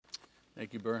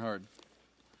Thank you, Bernhard.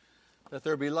 Let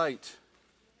there be light.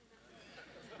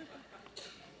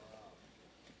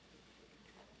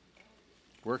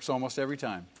 Works almost every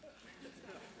time.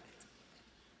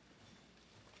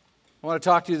 I want to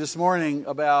talk to you this morning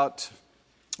about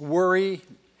worry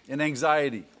and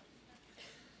anxiety.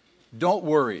 Don't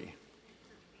worry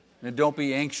and don't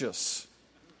be anxious.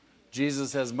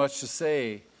 Jesus has much to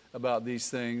say about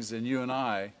these things, and you and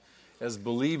I, as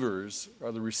believers,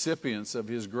 are the recipients of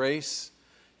His grace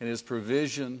and His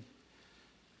provision,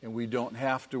 and we don't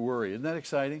have to worry. Isn't that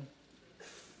exciting?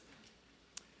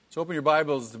 So open your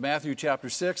Bibles to Matthew chapter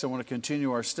 6. I want to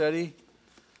continue our study.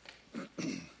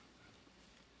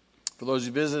 For those of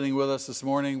you visiting with us this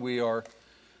morning, we are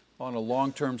on a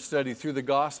long-term study through the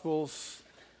Gospels,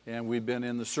 and we've been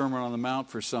in the Sermon on the Mount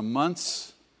for some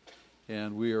months,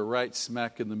 and we are right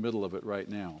smack in the middle of it right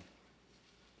now.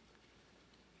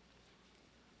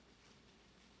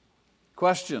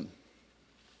 Question: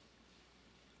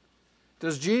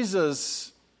 does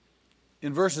Jesus,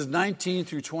 in verses 19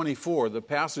 through 24, the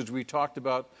passage we talked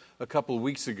about a couple of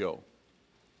weeks ago,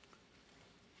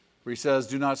 where He says,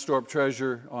 "Do not store up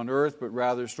treasure on earth, but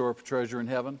rather store up treasure in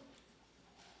heaven"?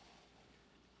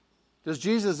 Does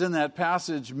Jesus in that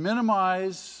passage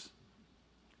minimize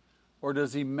or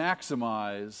does He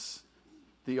maximize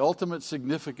the ultimate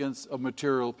significance of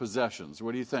material possessions?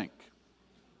 What do you think?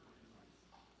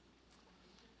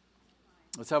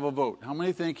 Let's have a vote. How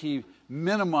many think He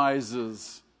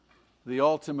minimizes the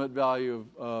ultimate value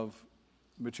of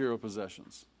material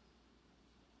possessions?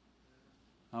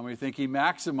 How many think He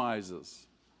maximizes?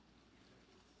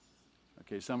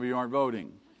 Okay, some of you aren't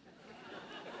voting.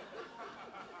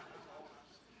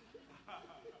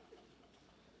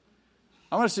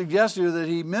 I want to suggest to you that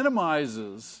He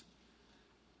minimizes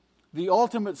the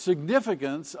ultimate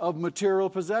significance of material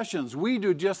possessions. We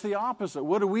do just the opposite.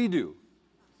 What do?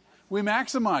 We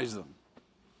maximize them.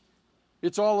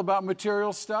 It's all about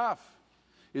material stuff.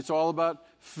 It's all about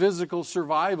physical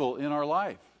survival in our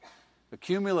life,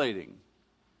 accumulating.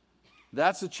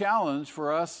 That's a challenge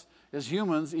for us as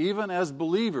humans, even as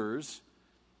believers.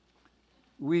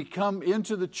 We come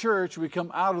into the church, we come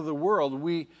out of the world,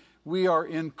 we are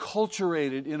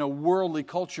enculturated in a worldly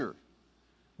culture.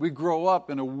 We grow up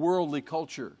in a worldly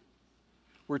culture.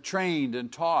 We're trained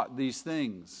and taught these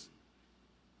things.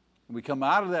 We come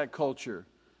out of that culture,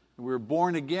 and we're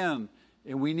born again,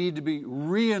 and we need to be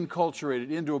re-enculturated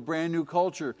into a brand new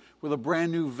culture with a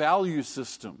brand new value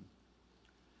system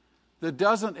that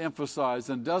doesn't emphasize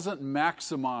and doesn't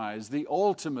maximize the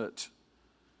ultimate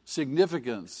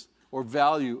significance or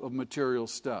value of material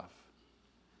stuff.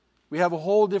 We have a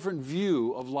whole different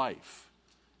view of life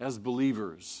as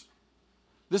believers.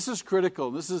 This is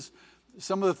critical. This is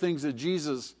some of the things that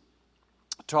Jesus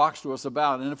talks to us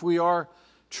about. And if we are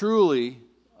truly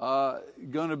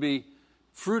going to be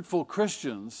fruitful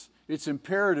Christians, it's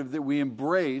imperative that we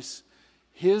embrace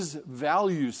His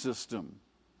value system.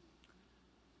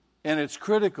 And it's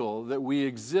critical that we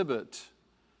exhibit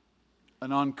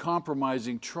an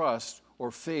uncompromising trust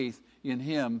or faith in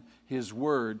Him, His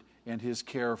Word, and His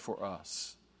care for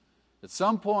us. At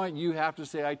some point, you have to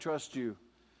say, "I trust you,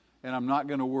 and I'm not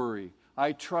going to worry.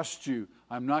 I trust you.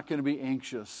 I'm not going to be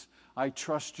anxious. I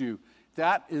trust you."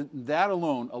 That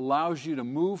alone allows you to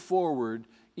move forward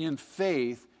in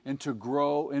faith and to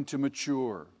grow and to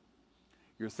mature.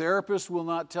 Your therapist will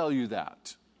not tell you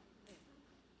that.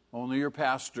 Only your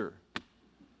pastor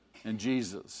and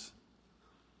Jesus.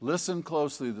 Listen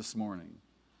closely this morning.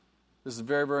 This is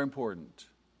very, very important.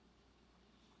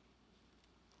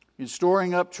 In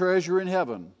storing up treasure in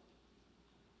heaven,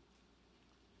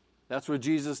 that's what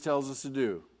Jesus tells us to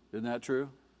do. Isn't that true?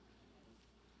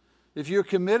 If you're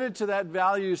committed to that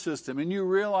value system and you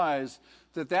realize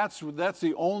that that's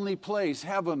the only place,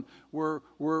 heaven, where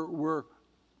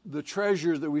the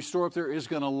treasure that we store up there is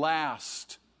going to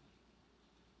last.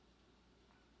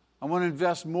 I want to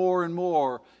invest more and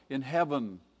more in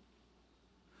heaven.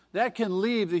 That can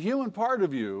leave the human part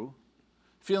of you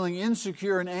feeling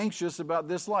insecure and anxious about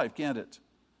this life, can't it?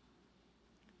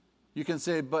 You can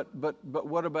say, but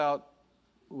what about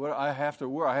what I have to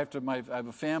work? I have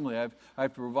a family. I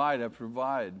have to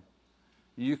provide.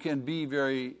 You can be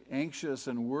very anxious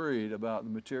and worried about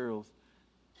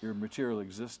your material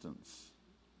existence.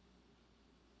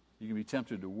 You can be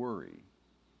tempted to worry.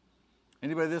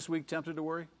 Anybody this week tempted to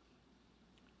worry?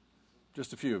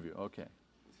 Just a few of you. Okay.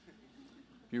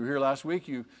 If you were here last week,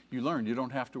 you learned you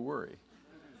don't have to worry.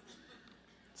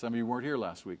 Some of you weren't here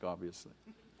last week, obviously.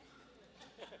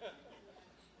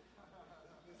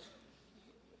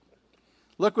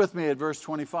 Look with me at verse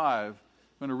 25. I'm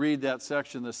going to read that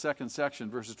section, the second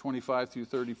section, verses 25 through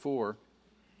 34.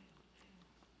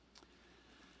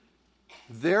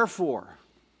 Therefore,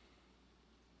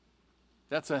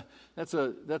 that's a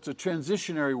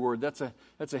transitionary word. That's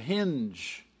a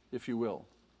hinge, if you will.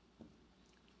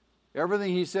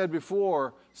 Everything he said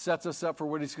before sets us up for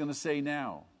what he's going to say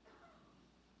now.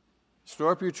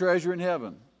 Store up your treasure in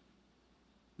heaven,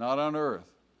 not on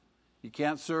earth. You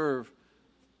can't serve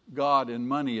God and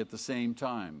money at the same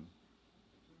time.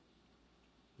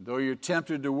 Though you're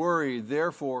tempted to worry,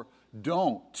 therefore,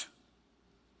 don't.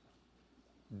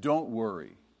 Don't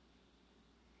worry.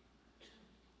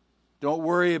 Don't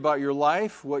worry about your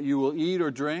life, what you will eat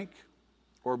or drink,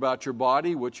 or about your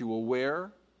body, what you will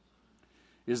wear.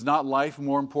 Is not life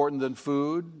more important than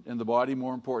food, and the body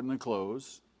more important than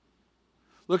clothes?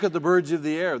 Look at the birds of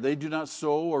the air. They do not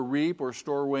sow or reap or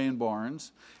store away in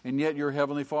barns, and yet your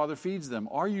heavenly Father feeds them.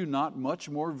 Are you not much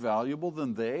more valuable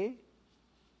than they?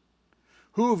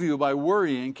 Who of you, by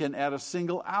worrying, can add a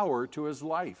single hour to his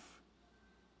life?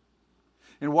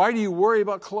 And why do you worry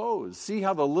about clothes? See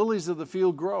how the lilies of the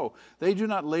field grow. They do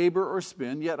not labor or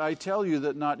spin, yet I tell you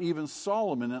that not even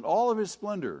Solomon in all of his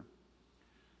splendor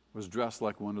was dressed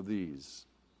like one of these.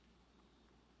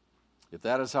 If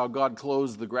that is how God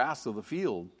clothes the grass of the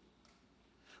field,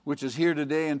 which is here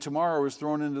today and tomorrow is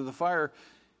thrown into the fire,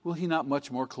 will he not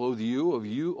much more clothe you, O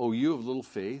you of little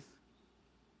faith?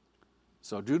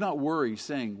 So do not worry,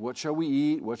 saying, what shall we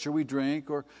eat, what shall we drink,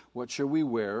 or what shall we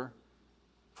wear?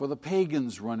 For the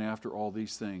pagans run after all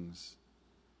these things,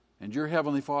 and your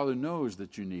heavenly Father knows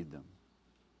that you need them.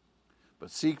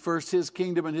 But seek first his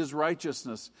kingdom and his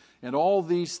righteousness, and all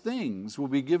these things will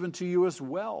be given to you as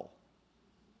well.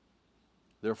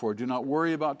 Therefore, do not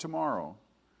worry about tomorrow,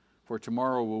 for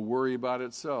tomorrow will worry about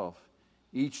itself.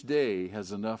 Each day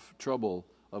has enough trouble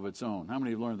of its own. How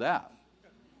many have learned that?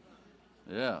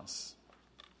 Yes.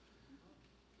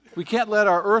 We can't let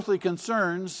our earthly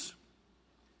concerns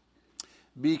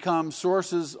become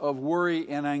sources of worry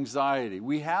and anxiety.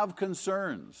 We have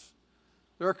concerns.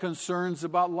 There are concerns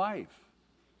about life,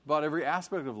 about every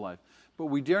aspect of life. But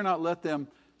we dare not let them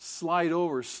slip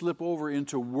over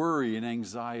into worry and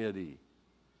anxiety.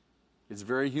 It's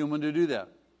very human to do that.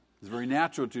 It's very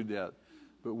natural to do that.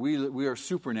 But we are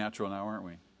supernatural now, aren't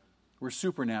we? We're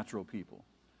supernatural people.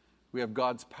 We have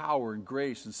God's power and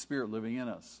grace and Spirit living in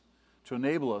us to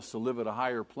enable us to live at a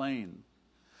higher plane.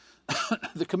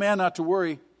 The command not to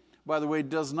worry, by the way,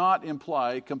 does not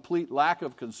imply complete lack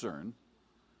of concern.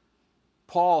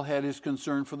 Paul had his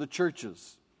concern for the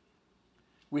churches.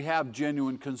 We have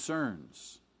genuine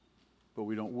concerns, but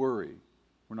we don't worry.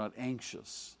 We're not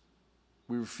anxious.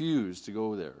 We refuse to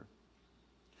go there.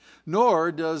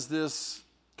 Nor does this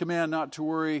command not to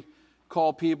worry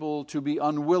call people to be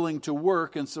unwilling to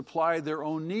work and supply their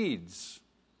own needs.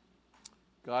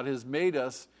 God has made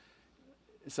us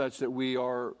such that we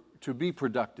are to be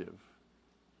productive.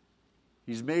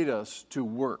 He's made us to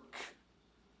work,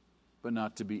 but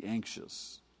not to be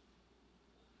anxious.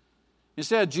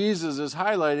 Instead, Jesus is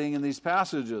highlighting in these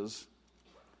passages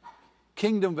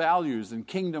kingdom values and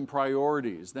kingdom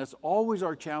priorities. That's always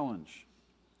our challenge.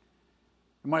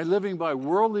 Am I living by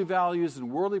worldly values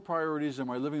and worldly priorities? Or am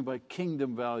I living by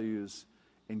kingdom values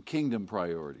and kingdom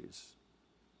priorities?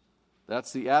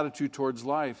 That's the attitude towards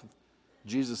life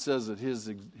Jesus says that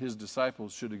his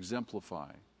disciples should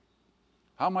exemplify.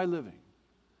 How am I living?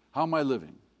 How am I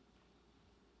living?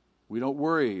 We don't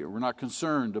worry or we're not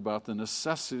concerned about the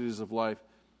necessities of life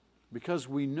because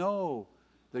we know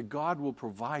that God will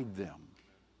provide them.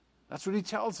 That's what he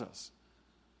tells us.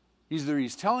 Either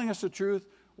he's telling us the truth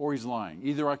or he's lying.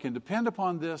 Either I can depend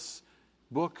upon this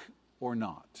book or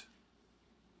not.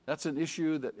 That's an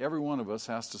issue that every one of us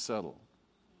has to settle.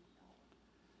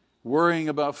 Worrying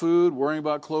about food, worrying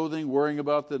about clothing, worrying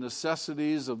about the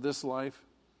necessities of this life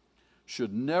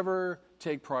should never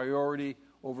take priority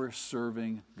over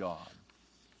serving God.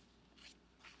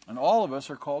 And all of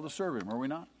us are called to serve him, are we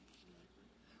not?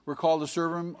 We're called to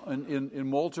serve him in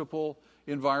multiple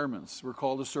environments. We're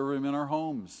called to serve him in our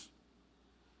homes,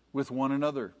 with one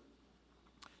another,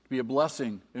 to be a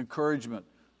blessing, encouragement,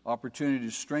 opportunity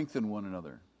to strengthen one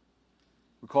another.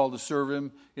 We're called to serve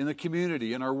him in the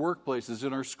community, in our workplaces,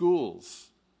 in our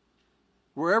schools.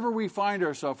 Wherever we find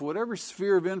ourselves, whatever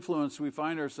sphere of influence we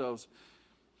find ourselves,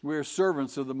 we are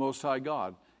servants of the Most High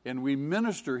God. And we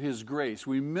minister his grace,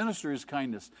 we minister his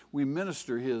kindness, we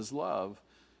minister his love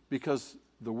because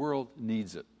the world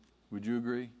needs it. Would you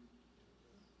agree?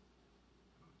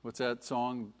 What's that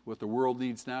song? What the world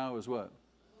needs now is what?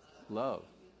 Love.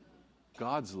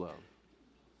 God's love.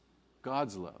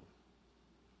 God's love.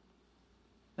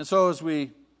 And so as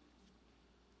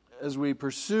we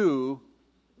pursue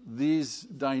these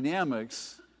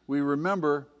dynamics, we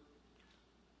remember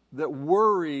that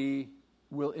worry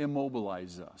will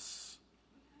immobilize us.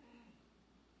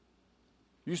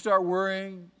 You start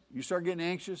worrying, you start getting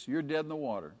anxious, you're dead in the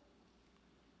water.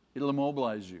 It'll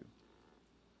immobilize you.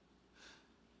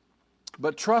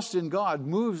 But trust in God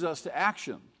moves us to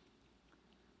action.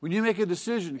 When you make a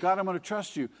decision, God, I'm going to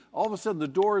trust you, all of a sudden the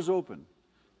door is open.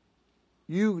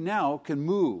 You now can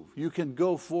move. You can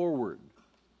go forward.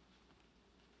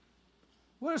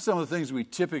 What are some of the things we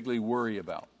typically worry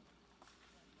about?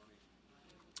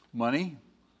 Money,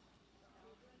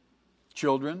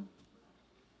 children,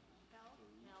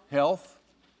 health.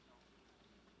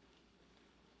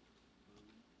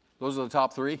 Those are the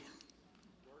top three.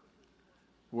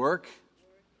 Work.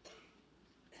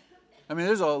 I mean,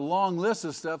 there's a long list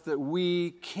of stuff that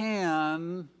we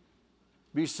can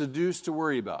be seduced to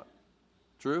worry about.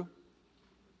 True?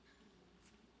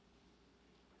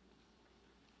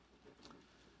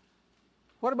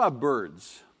 What about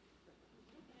birds?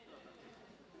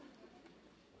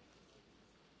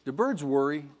 Do birds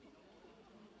worry?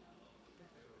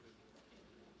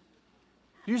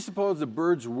 Do you suppose the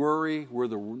birds worry where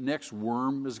the next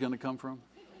worm is going to come from?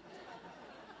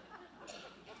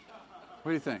 What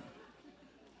do you think?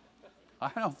 I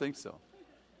don't think so.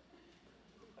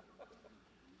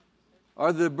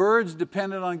 Are the birds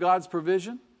dependent on God's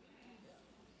provision?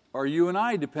 Are you and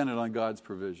I dependent on God's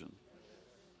provision?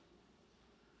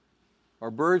 Are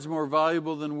birds more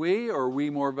valuable than we, or are we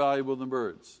more valuable than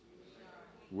birds?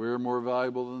 We're more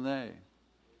valuable than they.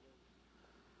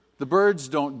 The birds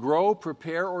don't grow,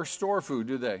 prepare, or store food,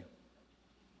 do they?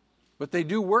 But they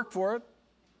do work for it.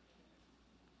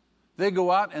 They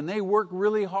go out and they work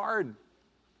really hard.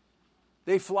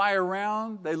 They fly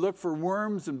around, they look for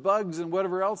worms and bugs and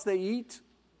whatever else they eat.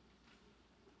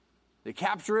 They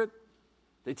capture it.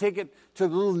 They take it to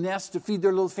the little nest to feed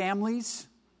their little families.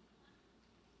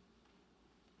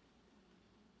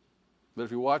 But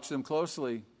if you watch them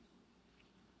closely,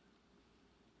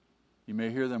 you may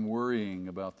hear them worrying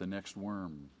about the next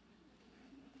worm.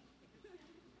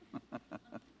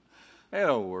 They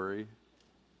don't worry.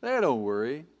 They don't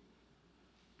worry.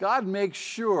 God makes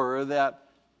sure that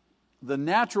the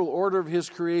natural order of His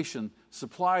creation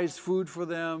supplies food for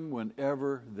them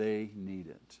whenever they need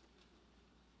it.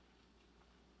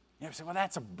 You ever say, well,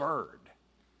 that's a bird.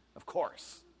 Of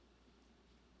course.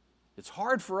 It's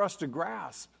hard for us to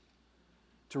grasp,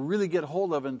 to really get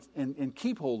hold of and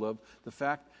keep hold of the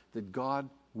fact that God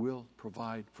will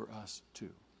provide for us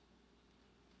too.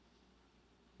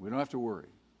 We don't have to worry.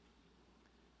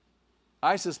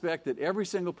 I suspect that every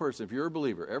single person, if you're a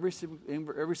believer, every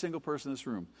single person in this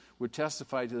room would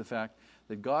testify to the fact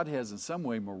that God has in some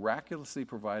way miraculously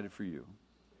provided for you.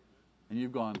 And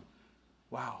you've gone,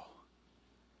 wow,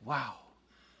 wow.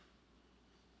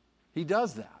 He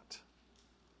does that.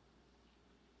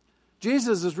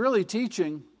 Jesus is really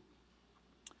teaching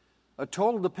a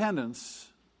total dependence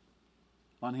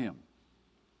on Him.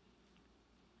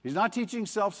 He's not teaching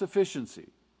self-sufficiency.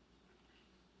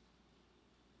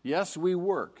 Yes, we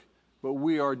work, but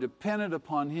we are dependent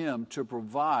upon Him to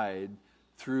provide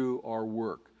through our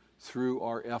work, through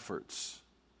our efforts.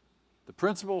 The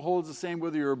principle holds the same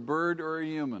whether you're a bird or a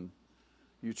human.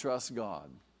 You trust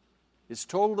God. It's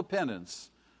total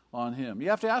dependence on Him. You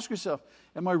have to ask yourself,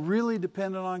 am I really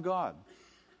dependent on God?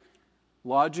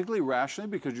 Logically, rationally,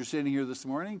 because you're sitting here this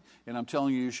morning and I'm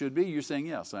telling you should be, you're saying,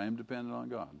 yes, I am dependent on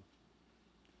God.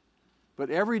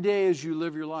 But every day as you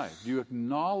live your life, do you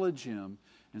acknowledge Him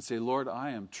and say, Lord, I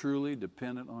am truly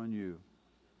dependent on You.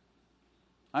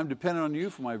 I'm dependent on You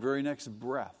for my very next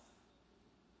breath.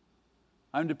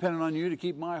 I'm dependent on You to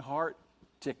keep my heart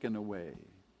ticking away.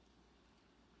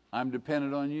 I'm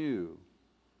dependent on You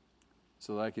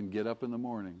so that I can get up in the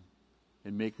morning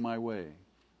and make my way.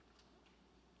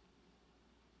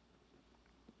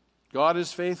 God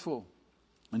is faithful.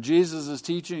 And Jesus is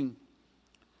teaching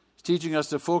us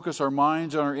to focus our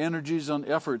minds on our energies, on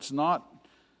efforts, not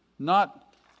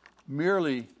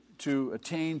merely to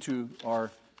attain to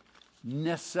our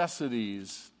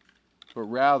necessities, but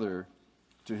rather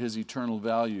to His eternal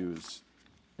values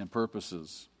and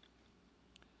purposes.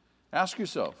 Ask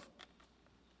yourself,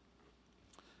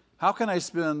 how can I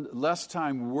spend less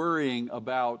time worrying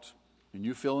about, and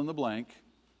you fill in the blank,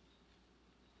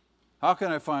 how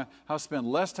can I spend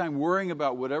less time worrying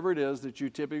about whatever it is that you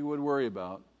typically would worry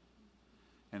about,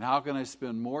 and how can I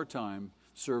spend more time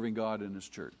serving God in His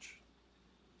church?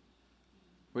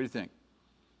 What do you think?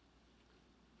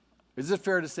 Is it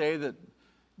fair to say that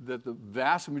the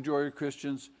vast majority of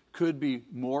Christians could be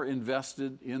more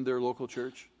invested in their local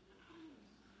church?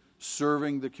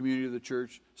 Serving the community of the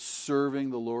church, serving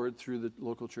the Lord through the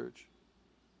local church?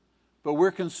 But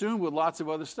we're consumed with lots of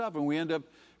other stuff, and we end up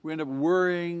we end up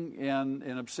worrying and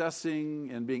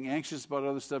obsessing and being anxious about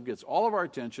other stuff, gets all of our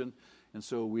attention, and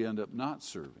so we end up not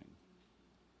serving.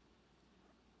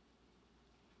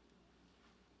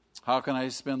 How can I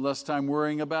spend less time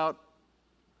worrying about,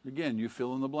 again, you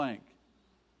fill in the blank,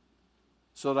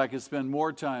 so that I can spend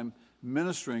more time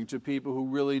ministering to people who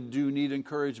really do need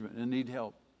encouragement and need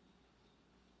help,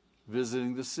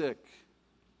 visiting the sick,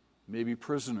 maybe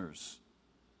prisoners,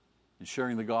 and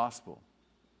sharing the gospel?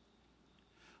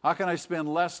 How can I spend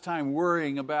less time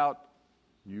worrying about,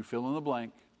 you fill in the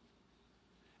blank,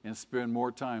 and spend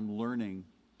more time learning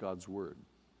God's Word?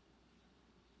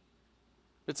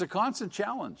 It's a constant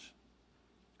challenge.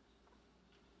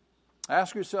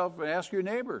 Ask yourself and ask your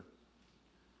neighbor,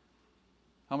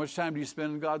 how much time do you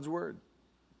spend in God's Word?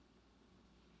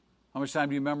 How much time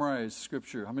do you memorize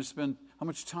Scripture? How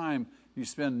much time do you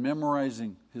spend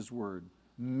memorizing His Word,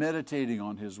 meditating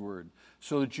on His Word,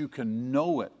 so that you can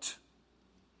know it,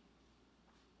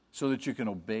 so that you can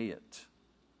obey it,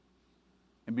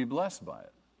 and be blessed by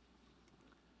it?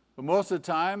 But most of the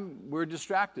time, we're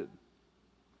distracted.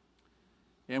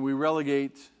 And we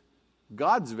relegate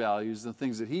God's values, the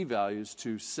things that He values,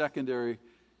 to secondary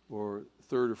or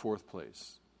third or fourth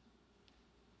place.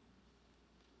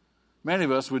 Many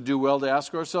of us would do well to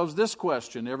ask ourselves this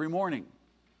question every morning.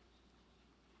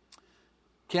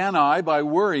 Can I, by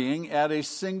worrying, add a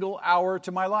single hour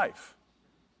to my life?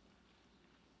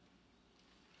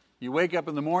 You wake up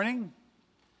in the morning,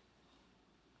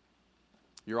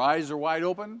 your eyes are wide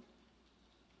open.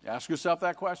 Ask yourself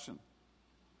that question.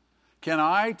 Can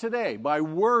I today, by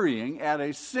worrying, add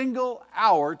a single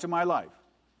hour to my life?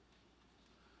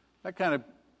 That kind of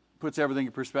puts everything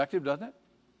in perspective, doesn't it?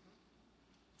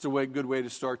 It's a good way to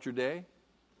start your day.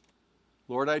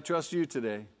 Lord, I trust you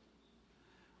today.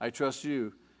 I trust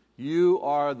you. You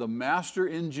are the master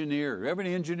engineer. Do you have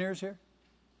any engineers here?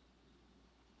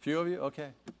 A few of you? Okay.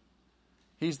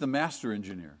 He's the master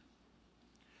engineer.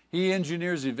 He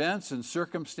engineers events and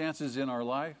circumstances in our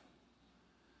life,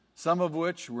 some of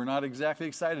which we're not exactly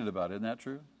excited about. Isn't that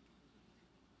true?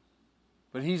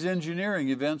 But He's engineering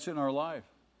events in our life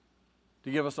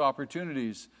to give us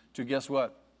opportunities to, guess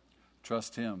what?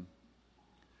 Trust Him.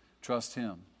 Trust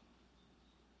Him.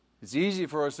 It's easy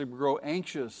for us to grow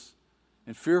anxious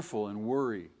and fearful and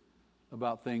worry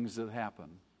about things that happen.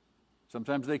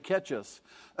 Sometimes they catch us,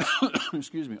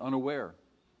 unaware.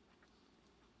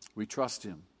 We trust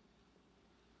Him.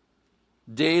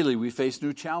 Daily we face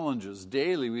new challenges.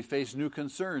 Daily we face new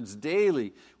concerns.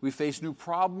 Daily we face new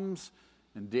problems.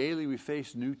 And daily we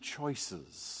face new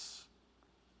choices.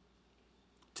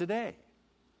 Today,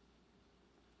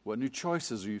 what new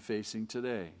choices are you facing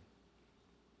today?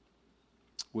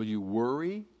 Will you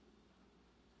worry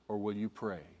or will you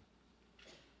pray?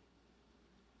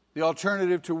 The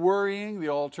alternative to worrying, the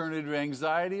alternative to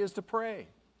anxiety is to pray.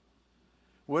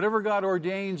 Whatever God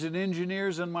ordains and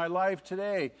engineers in my life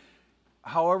today,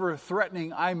 however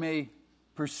threatening I may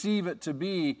perceive it to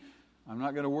be, I'm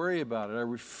not going to worry about it. I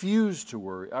refuse to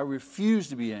worry. I refuse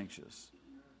to be anxious.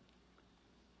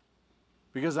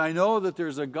 Because I know that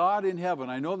there's a God in heaven.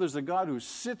 I know there's a God who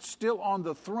sits still on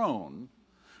the throne,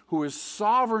 who is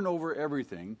sovereign over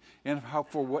everything, and how,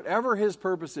 for whatever His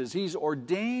purpose is, He's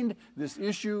ordained this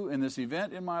issue and this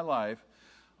event in my life.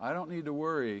 I don't need to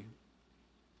worry.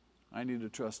 I need to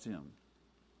trust Him.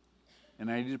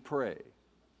 And I need to pray.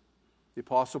 The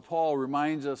Apostle Paul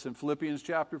reminds us in Philippians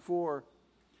chapter 4,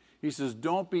 he says,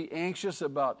 don't be anxious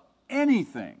about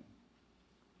anything.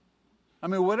 I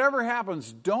mean, whatever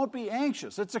happens, don't be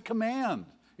anxious. It's a command.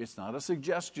 It's not a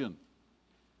suggestion.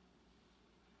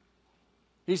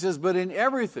 He says, but in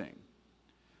everything,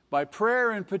 by prayer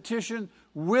and petition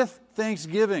with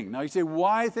thanksgiving. Now you say,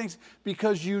 why thanks?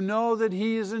 Because you know that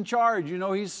He is in charge. You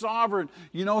know He's sovereign.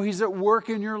 You know He's at work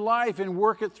in your life and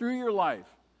work it through your life.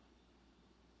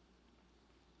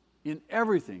 In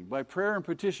everything, by prayer and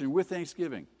petition with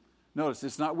thanksgiving. Notice,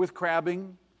 it's not with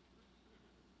crabbing.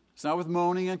 It's not with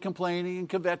moaning and complaining and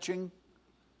kvetching.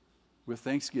 With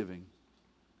thanksgiving.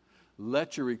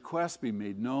 Let your requests be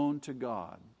made known to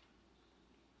God.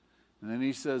 And then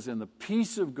he says, and the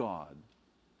peace of God,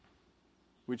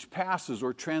 which passes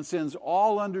or transcends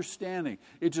all understanding.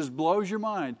 It just blows your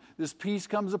mind. This peace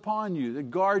comes upon you that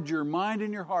guards your mind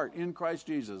and your heart in Christ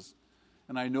Jesus.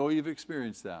 And I know you've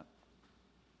experienced that.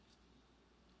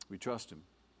 We trust Him.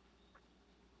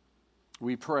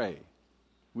 We pray.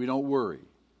 We don't worry.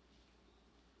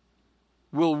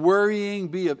 Will worrying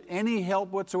be of any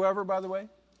help whatsoever, by the way?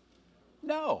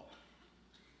 No.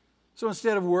 So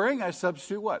instead of worrying, I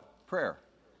substitute what? Prayer.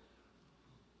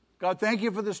 God, thank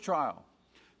you for this trial.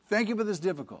 Thank you for this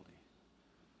difficulty.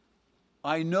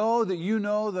 I know that you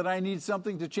know that I need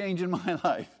something to change in my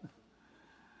life.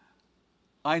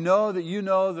 I know that you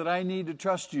know that I need to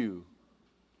trust you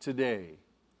today,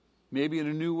 maybe in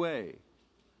a new way.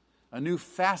 A new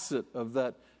facet of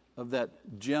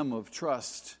that gem of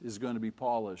trust is going to be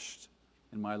polished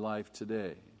in my life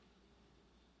today.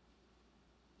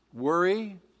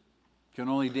 Worry can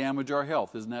only damage our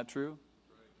health, isn't that true?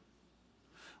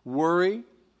 Worry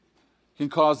can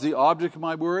cause the object of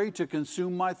my worry to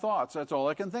consume my thoughts. That's all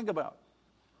I can think about.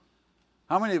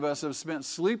 How many of us have spent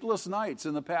sleepless nights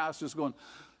in the past just going,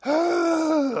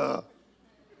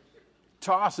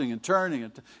 tossing and turning?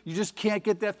 You just can't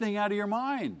get that thing out of your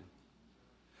mind.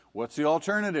 What's the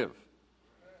alternative?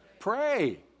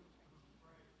 Pray.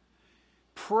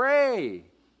 Pray.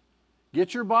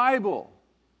 Get your Bible.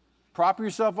 Prop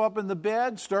yourself up in the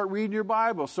bed. Start reading your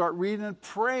Bible. Start reading and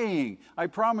praying. I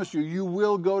promise you, you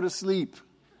will go to sleep.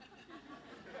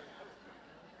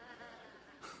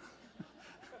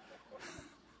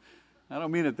 I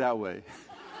don't mean it that way.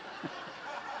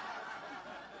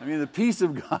 I mean the peace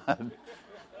of God.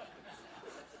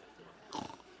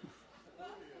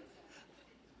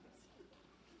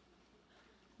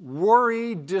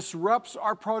 Worry disrupts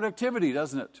our productivity,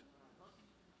 doesn't it?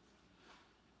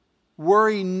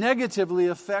 Worry negatively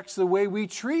affects the way we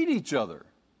treat each other.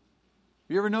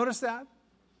 You ever notice that?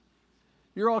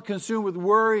 You're all consumed with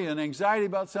worry and anxiety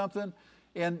about something,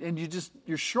 and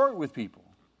you're short with people.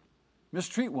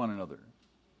 Mistreat one another.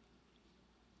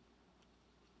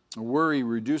 Worry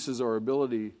reduces our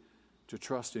ability to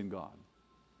trust in God.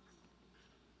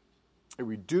 It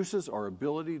reduces our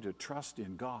ability to trust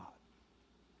in God.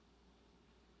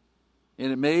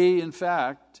 And it may, in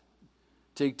fact,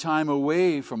 take time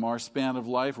away from our span of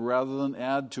life rather than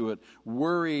add to it.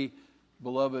 Worry,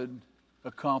 beloved,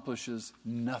 accomplishes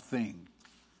nothing.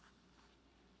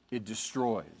 It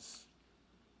destroys.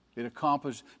 It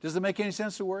accomplishes. Does it make any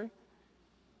sense to worry?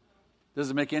 Does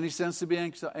it make any sense to be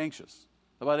anxious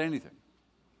about anything?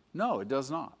 No, it does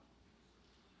not.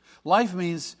 Life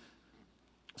means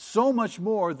so much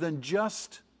more than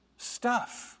just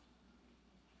stuff.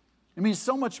 It means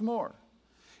so much more.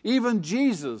 Even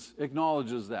Jesus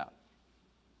acknowledges that.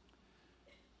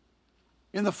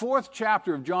 In the 4th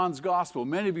chapter of John's Gospel,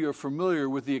 many of you are familiar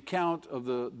with the account of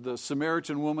the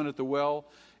Samaritan woman at the well,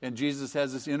 and Jesus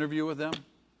has this interview with them.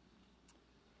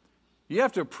 You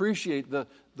have to appreciate the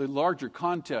larger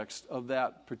context of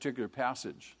that particular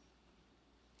passage.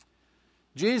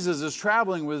 Jesus is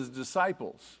traveling with his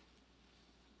disciples,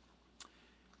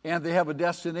 and they have a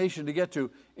destination to get to.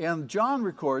 And John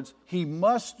records he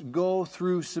must go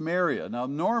through Samaria. Now,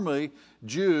 normally,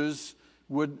 Jews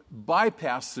would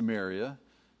bypass Samaria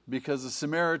because the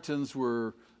Samaritans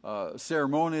were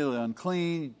ceremonially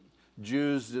unclean.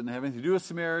 Jews didn't have anything to do with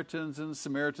Samaritans, and the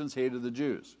Samaritans hated the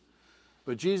Jews.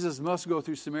 But Jesus must go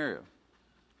through Samaria.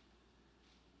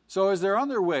 So as they're on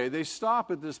their way, they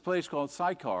stop at this place called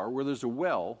Sychar, where there's a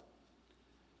well,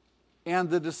 and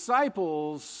the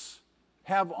disciples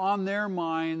have on their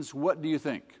minds, what do you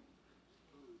think?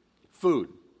 Food.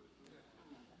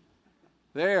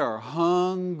 They are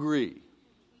hungry.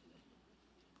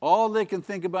 All they can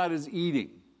think about is eating.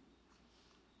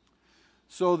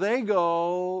 So they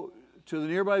go to the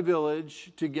nearby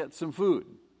village to get some food.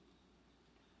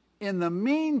 In the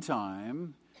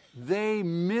meantime, they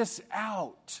miss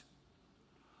out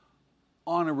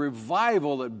on a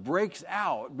revival that breaks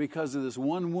out because of this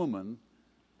one woman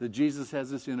that Jesus has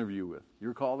this interview with. You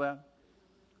recall that?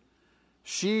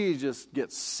 She just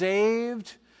gets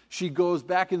saved. She goes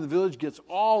back in the village, gets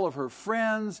all of her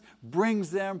friends,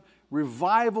 brings them.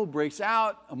 Revival breaks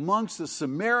out amongst the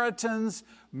Samaritans.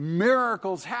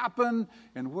 Miracles happen.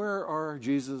 And where are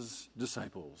Jesus'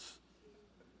 disciples?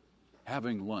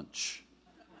 Having lunch.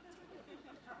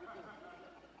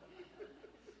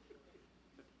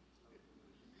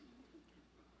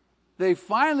 They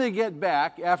finally get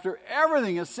back, after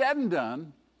everything is said and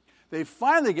done, they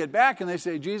finally get back and they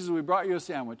say, Jesus, we brought you a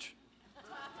sandwich.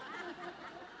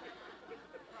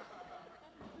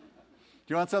 Do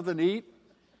you want something to eat?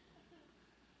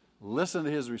 Listen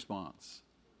to his response.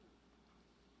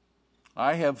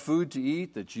 I have food to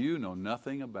eat that you know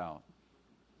nothing about.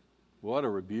 What a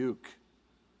rebuke.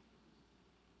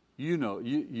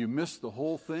 You missed the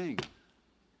whole thing.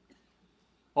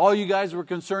 All you guys were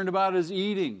concerned about is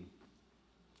eating.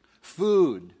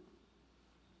 Food.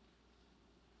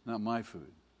 Not my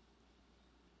food.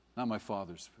 Not my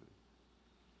Father's food.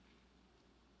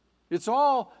 It's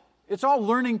all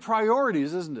learning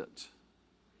priorities, isn't it?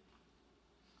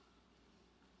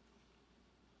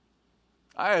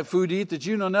 I have food to eat that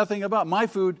you know nothing about. My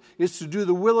food is to do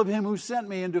the will of him who sent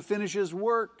me and to finish his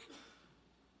work.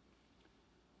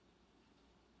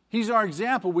 He's our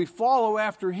example. We follow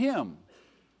after him.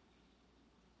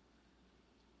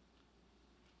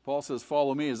 Paul says,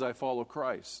 follow me as I follow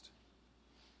Christ.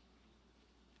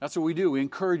 That's what we do. We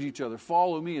encourage each other.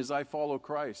 Follow me as I follow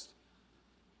Christ.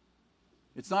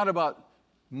 It's not about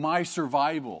my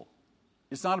survival.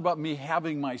 It's not about me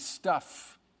having my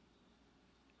stuff.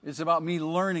 It's about me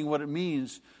learning what it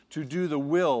means to do the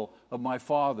will of my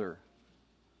Father.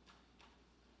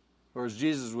 Or as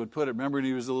Jesus would put it, remember when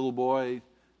he was a little boy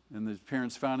and his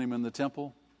parents found him in the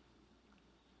temple?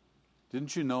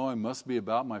 Didn't you know I must be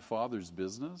about my Father's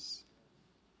business?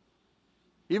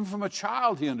 Even from a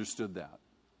child he understood that.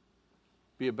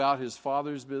 Be about his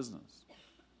Father's business.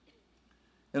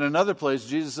 In another place,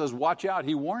 Jesus says, watch out.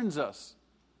 He warns us.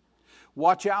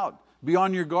 Watch out. Be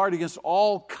on your guard against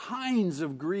all kinds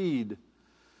of greed.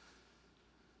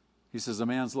 He says, a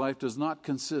man's life does not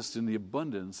consist in the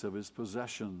abundance of his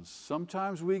possessions.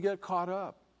 Sometimes we get caught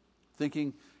up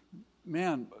thinking,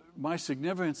 man, my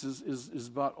significance is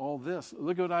about all this.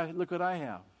 Look what I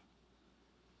have.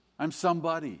 I'm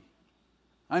somebody.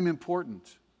 I'm important.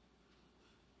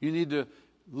 You need to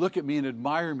look at me and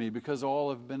admire me because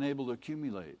all I've been able to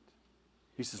accumulate.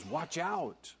 He says, watch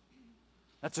out.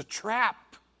 That's a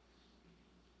trap.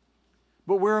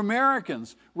 But we're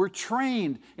Americans. We're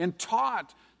trained and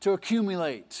taught to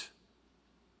accumulate.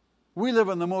 We live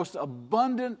in the most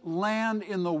abundant land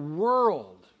in the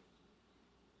world.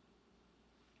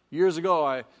 Years ago,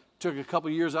 I took a couple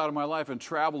years out of my life and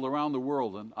traveled around the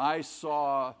world, and I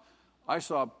saw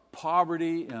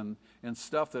poverty and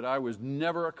stuff that I was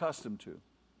never accustomed to.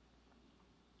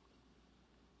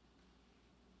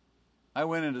 I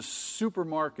went into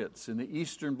supermarkets in the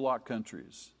Eastern Bloc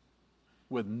countries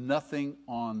with nothing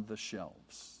on the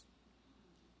shelves.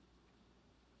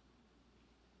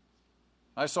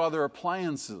 I saw their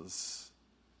appliances.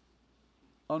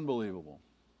 Unbelievable.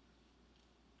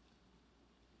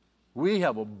 We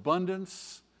have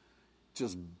abundance,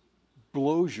 just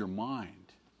blows your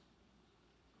mind.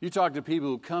 You talk to people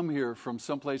who come here from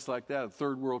someplace like that, a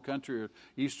third world country or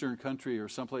Eastern country or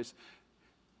someplace,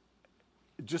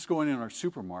 just going in our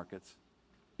supermarkets,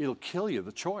 it'll kill you,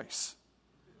 the choice.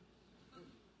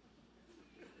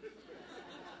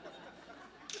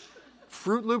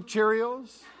 Fruit Loop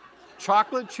Cheerios,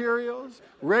 chocolate Cheerios,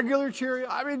 regular Cheerios.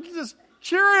 I mean, just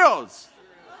Cheerios.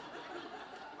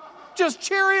 Just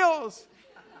Cheerios.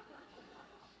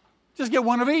 Just get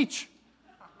one of each.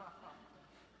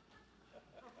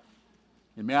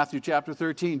 In Matthew chapter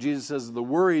 13, Jesus says, the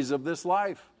worries of this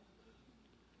life.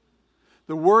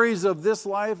 The worries of this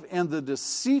life and the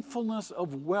deceitfulness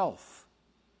of wealth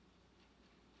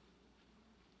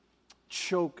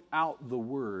choke out the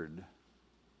word.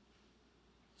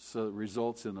 So it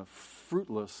results in a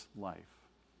fruitless life.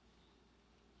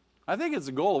 I think it's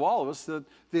the goal of all of us that at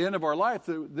the end of our life,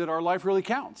 that our life really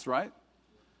counts, right?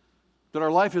 That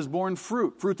our life is born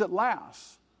fruit that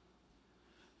lasts.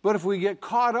 But if we get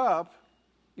caught up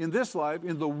in this life,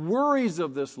 in the worries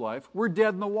of this life, we're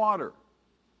dead in the water.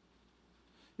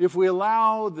 If we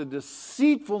allow the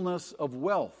deceitfulness of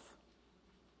wealth,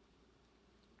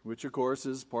 which of course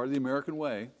is part of the American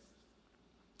way,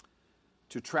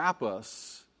 to trap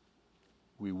us,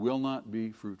 we will not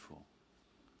be fruitful.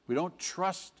 We don't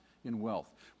trust in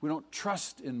wealth. We don't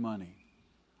trust in money.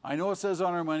 I know it says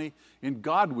on our money, in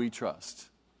God we trust.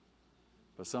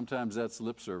 But sometimes that's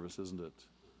lip service, isn't it?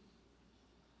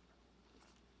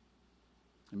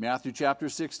 In Matthew chapter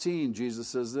 16, Jesus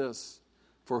says this,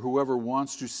 for whoever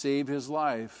wants to save his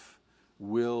life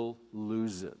will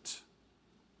lose it.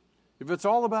 If it's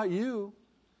all about you,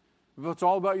 if it's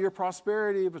all about your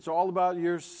prosperity, if it's all about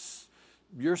your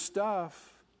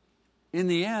stuff, in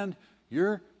the end,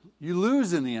 you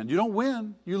lose in the end. You don't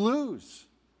win, you lose.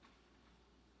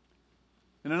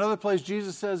 In another place,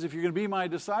 Jesus says, if you're going to be my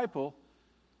disciple,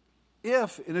 and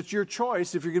it's your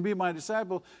choice, if you're going to be my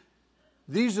disciple,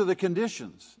 these are the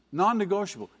conditions,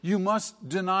 non-negotiable. You must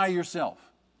deny yourself.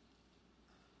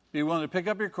 Be willing to pick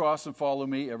up your cross and follow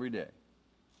me every day.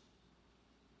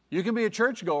 You can be a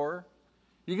churchgoer.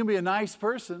 You can be a nice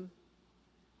person.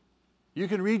 You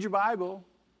can read your Bible.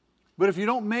 But if you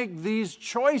don't make these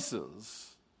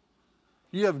choices,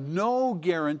 you have no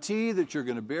guarantee that you're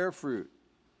going to bear fruit.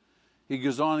 He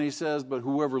goes on and he says, but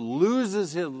whoever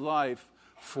loses his life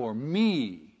for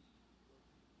me,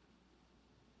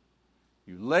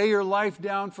 you lay your life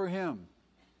down for him.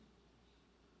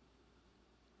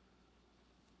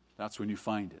 That's when you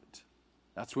find it.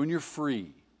 That's when you're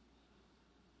free.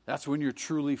 That's when you're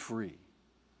truly free.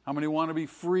 How many want to be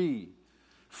free?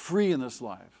 Free in this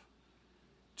life.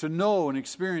 To know and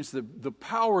experience the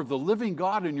power of the living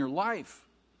God in your life.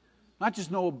 Not just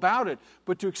know about it,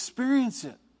 but to experience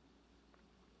it.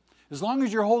 As long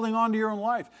as you're holding on to your own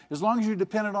life, as long as you're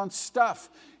dependent on stuff,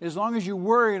 as long as you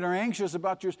worry and are anxious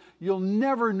about yours, you'll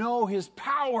never know His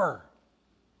power.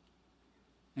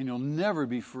 And you'll never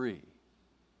be free.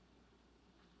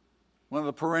 One of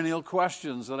the perennial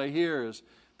questions that I hear is,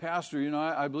 Pastor,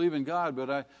 I believe in God,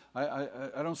 but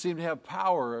I don't seem to have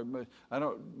power.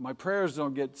 My prayers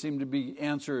don't seem to be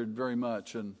answered very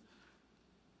much. And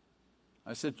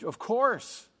I said, of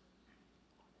course.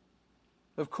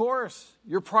 Of course.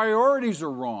 Your priorities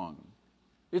are wrong.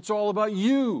 It's all about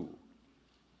you.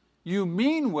 You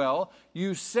mean well,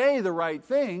 you say the right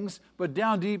things, but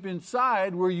down deep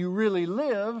inside where you really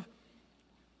live,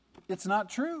 it's not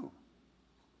true.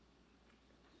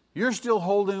 You're still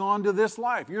holding on to this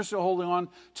life. You're still holding on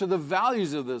to the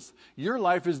values of this. Your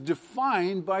life is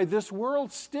defined by this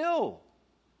world still.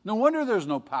 No wonder there's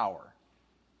no power.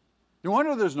 No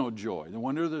wonder there's no joy. No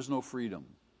wonder there's no freedom.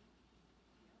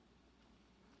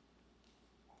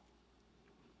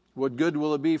 What good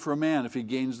will it be for a man if he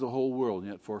gains the whole world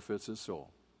and yet forfeits his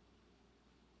soul?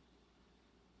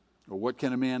 Or what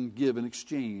can a man give in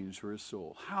exchange for his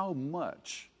soul? How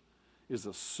much is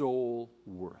a soul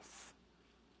worth?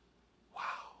 Wow.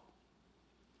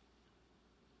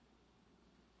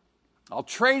 I'll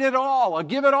trade it all. I'll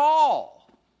give it all.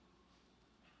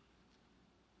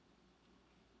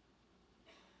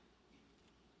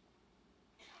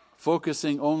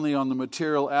 Focusing only on the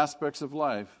material aspects of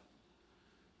life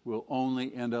will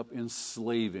only end up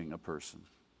enslaving a person.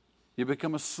 You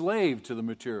become a slave to the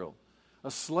material. A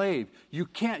slave. You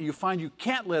find you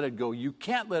can't let it go. You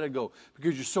can't let it go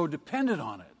because you're so dependent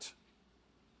on it.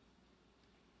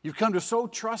 You've come to so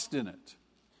trust in it.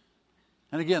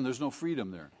 And again, there's no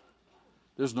freedom there.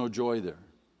 There's no joy there.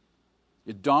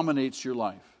 It dominates your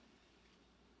life.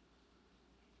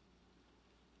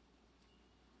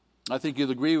 I think you'll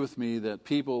agree with me that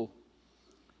people,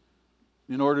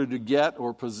 in order to get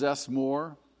or possess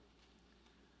more,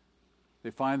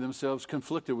 they find themselves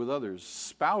conflicted with others.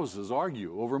 Spouses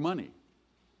argue over money.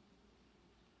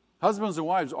 Husbands and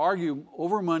wives argue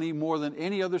over money more than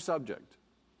any other subject.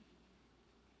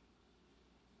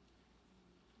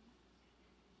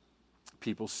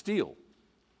 People steal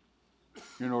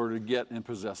in order to get and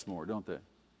possess more, don't they?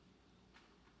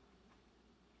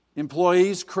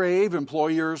 Employees crave,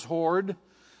 employers hoard,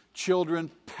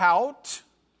 children pout,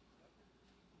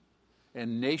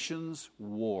 and nations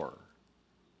war.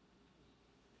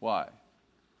 Why?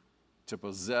 To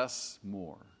possess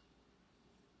more.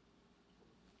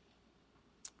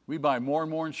 We buy more and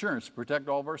more insurance to protect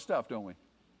all of our stuff, don't we?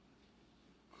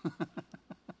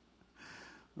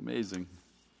 Amazing.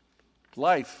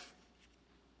 Life.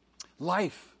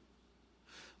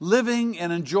 Living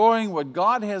and enjoying what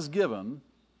God has given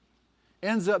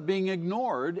ends up being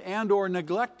ignored and or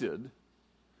neglected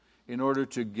in order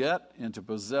to get and to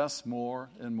possess more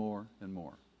and more and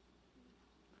more.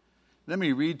 Let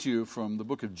me read to you from the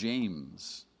book of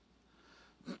James.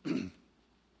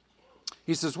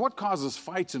 He says, "What causes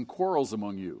fights and quarrels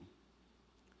among you?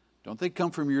 Don't they come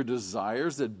from your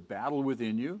desires that battle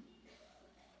within you?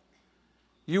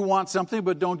 You want something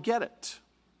but don't get it.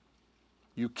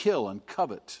 You kill and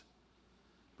covet,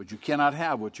 but you cannot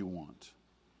have what you want.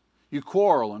 You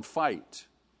quarrel and fight.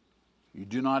 You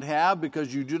do not have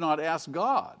because you do not ask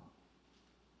God.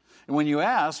 And when you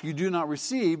ask, you do not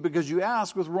receive because you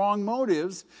ask with wrong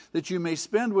motives, that you may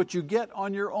spend what you get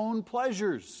on your own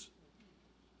pleasures."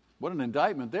 What an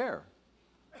indictment there.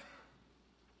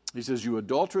 He says, "You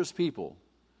adulterous people,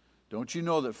 don't you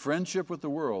know that friendship with the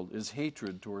world is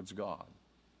hatred towards God?"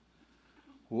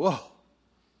 Whoa.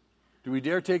 Do we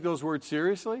dare take those words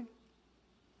seriously?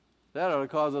 That ought to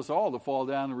cause us all to fall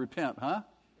down and repent, huh?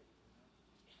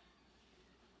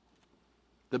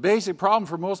 The basic problem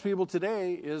for most people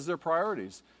today is their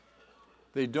priorities.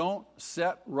 They don't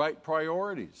set right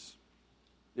priorities.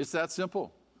 It's that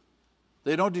simple.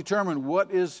 They don't determine what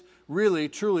is really,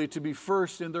 truly to be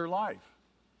first in their life.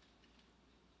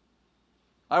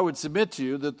 I would submit to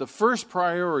you that the first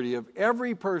priority of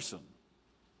every person,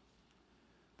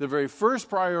 the very first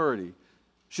priority,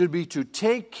 should be to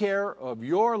take care of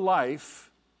your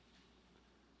life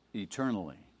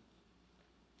eternally.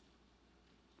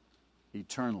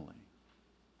 Eternally.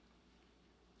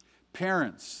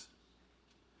 Parents,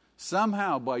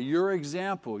 somehow by your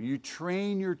example, you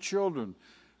train your children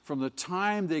from the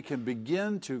time they can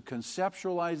begin to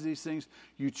conceptualize these things,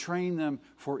 you train them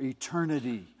for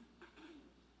eternity.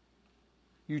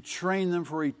 You train them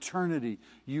for eternity.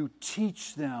 You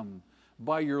teach them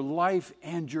by your life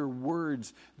and your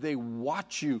words. They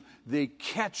watch you. They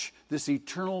catch this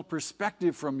eternal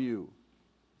perspective from you.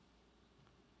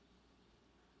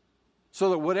 So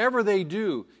that whatever they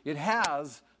do, it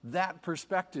has that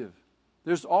perspective.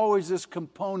 There's always this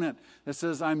component that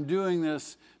says, I'm doing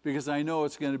this because I know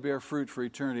it's going to bear fruit for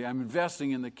eternity. I'm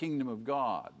investing in the kingdom of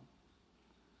God.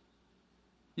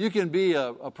 You can be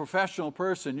a professional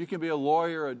person. You can be a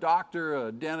lawyer, a doctor,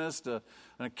 a dentist, an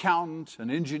accountant, an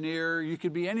engineer. You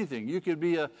could be anything. You could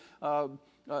be a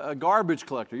garbage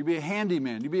collector. You be a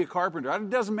handyman. You be a carpenter. It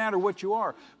doesn't matter what you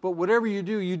are. But whatever you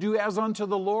do as unto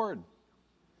the Lord.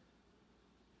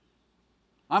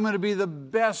 I'm going to be the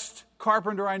best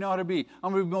carpenter I know how to be.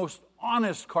 I'm going to be the most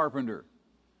honest carpenter.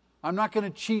 I'm not going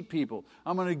to cheat people.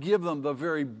 I'm going to give them the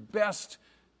very best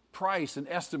price and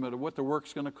estimate of what the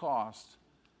work's going to cost.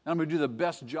 And I'm going to do the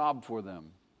best job for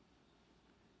them.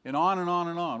 And on and on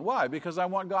and on. Why? Because I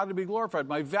want God to be glorified.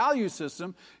 My value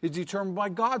system is determined by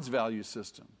God's value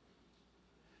system.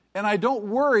 And I don't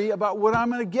worry about what I'm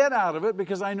going to get out of it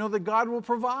because I know that God will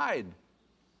provide.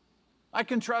 I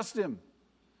can trust Him.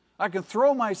 I can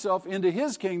throw myself into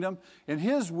His kingdom, in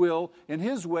His will, in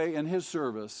His way, in His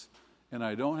service, and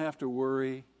I don't have to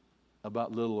worry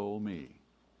about little old me. Isn't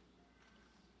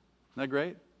that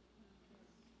great?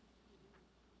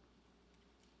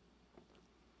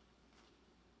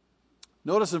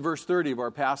 Notice in verse 30 of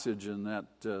our passage in that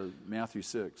Matthew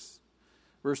 6.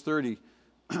 Verse 30,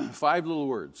 5 little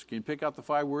words. Can you pick out the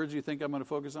 5 words you think I'm going to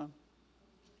focus on?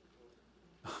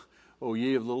 Oh,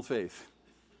 ye of little faith.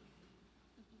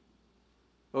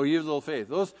 Oh, ye of little faith.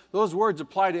 Those words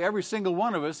apply to every single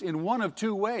one of us in one of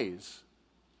 2 ways.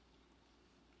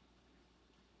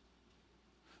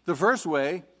 The first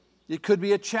way, it could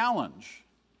be a challenge.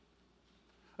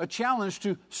 A challenge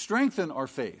to strengthen our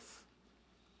faith.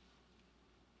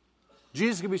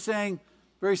 Jesus could be saying,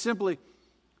 very simply,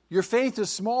 your faith is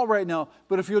small right now,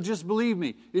 but if you'll just believe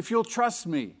me, if you'll trust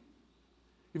me,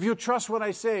 if you'll trust what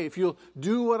I say, if you'll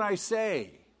do what I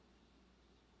say,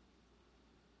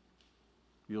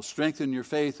 you'll strengthen your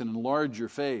faith and enlarge your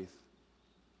faith.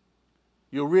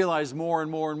 You'll realize more and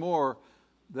more and more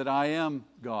that I am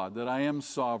God, that I am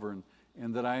sovereign,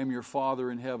 and that I am your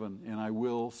Father in heaven, and I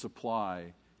will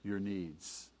supply your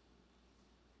needs.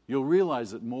 You'll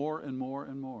realize it more and more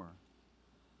and more.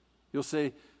 You'll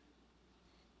say,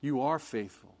 you are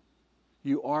faithful.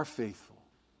 You are faithful.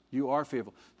 You are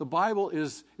faithful. The Bible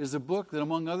is a book that,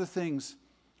 among other things,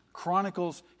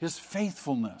 chronicles His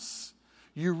faithfulness.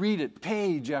 You read it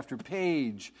page after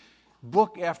page,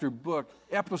 book after book,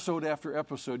 episode after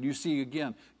episode. You see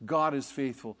again, God is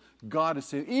faithful. God is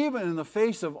faithful. Even in the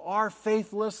face of our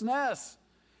faithlessness,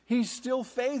 He's still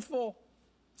faithful.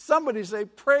 Somebody say,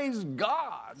 praise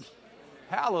God.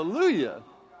 Hallelujah.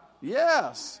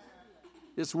 Yes.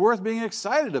 It's worth being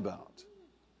excited about.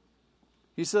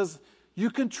 He says, you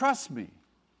can trust me.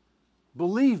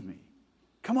 Believe me.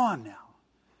 Come on now.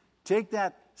 Take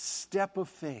that step of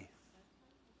faith.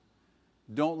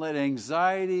 Don't let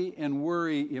anxiety and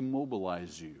worry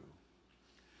immobilize you.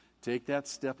 Take that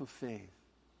step of faith.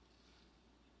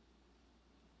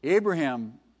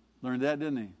 Abraham learned that,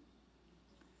 didn't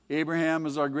he? Abraham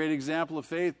is our great example of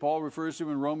faith. Paul refers to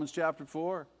him in Romans chapter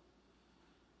 4.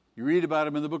 You read about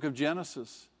him in the book of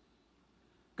Genesis.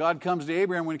 God comes to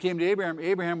Abraham. When he came to Abraham,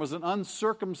 Abraham was an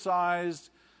uncircumcised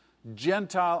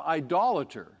Gentile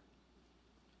idolater.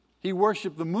 He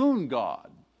worshiped the moon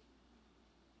god.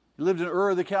 He lived in Ur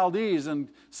of the Chaldees, and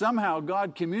somehow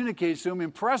God communicates to him,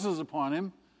 impresses upon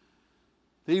him,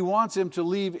 that He wants him to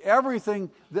leave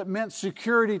everything that meant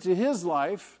security to his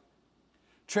life,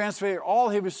 transfer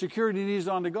all of his security needs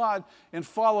onto God, and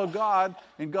follow God.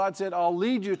 And God said, I'll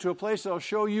lead you to a place that I'll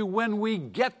show you when we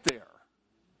get there.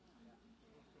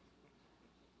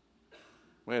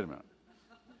 Wait a minute.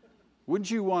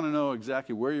 Wouldn't you want to know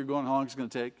exactly where you're going, how long it's going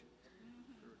to take?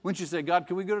 Wouldn't you say, God,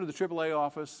 can we go to the AAA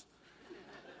office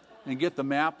and get the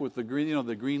map with the green,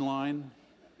 the green line?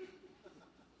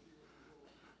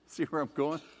 See where I'm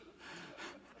going?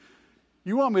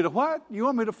 You want me to what? You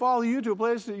want me to follow you to a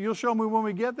place that you'll show me when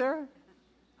we get there?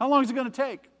 How long is it going to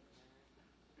take?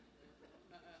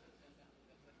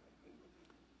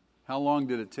 How long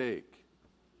did it take?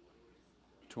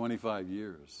 25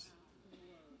 years.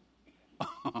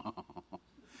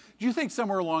 Do you think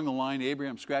somewhere along the line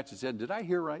Abraham scratched his head, did I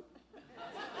hear right?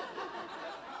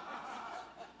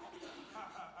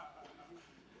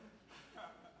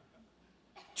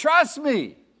 Trust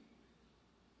me.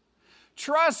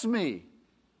 Trust me.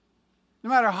 No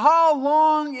matter how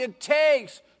long it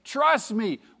takes, trust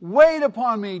me. Wait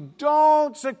upon me.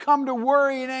 Don't succumb to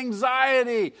worry and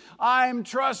anxiety. I'm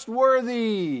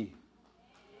trustworthy.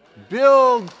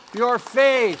 Build your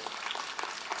faith.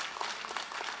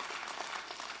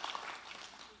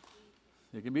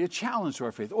 It can be a challenge to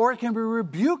our faith, or it can be a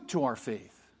rebuke to our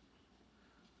faith.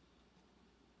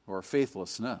 or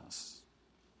faithlessness.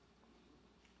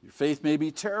 Your faith may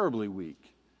be terribly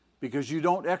weak because you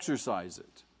don't exercise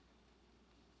it.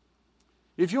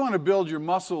 If you want to build your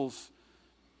muscles,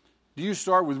 do you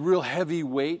start with real heavy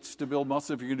weights to build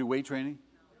muscle if you're going to do weight training?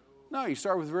 No, you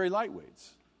start with very light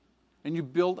weights. And you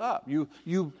build up.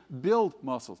 You build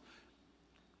muscles.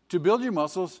 To build your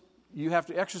muscles, you have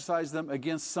to exercise them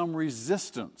against some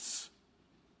resistance.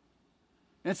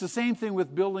 And it's the same thing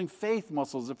with building faith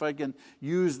muscles, if I can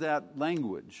use that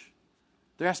language.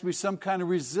 There has to be some kind of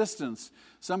resistance,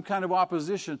 some kind of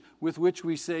opposition with which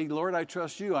we say, Lord, I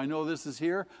trust you. I know this is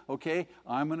here. Okay,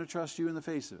 I'm going to trust you in the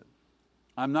face of it.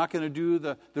 I'm not going to do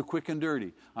the quick and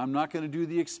dirty. I'm not going to do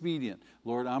the expedient.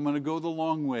 Lord, I'm going to go the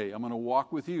long way. I'm going to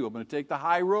walk with you. I'm going to take the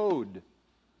high road.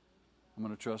 I'm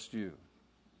going to trust you.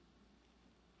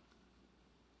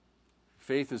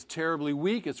 Faith is terribly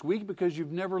weak. It's weak because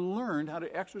you've never learned how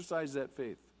to exercise that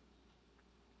faith.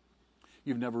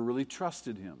 You've never really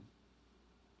trusted Him.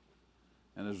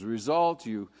 And as a result,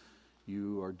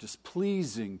 you are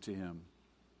displeasing to Him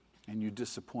and you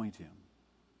disappoint Him.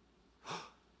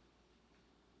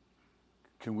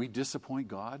 Can we disappoint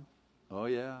God? Oh,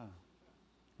 yeah.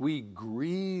 We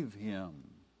grieve Him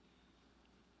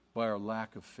by our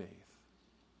lack of faith.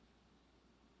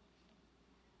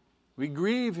 We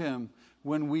grieve Him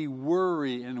when we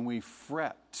worry and we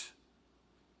fret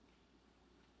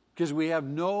because we have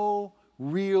no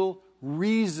real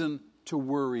reason to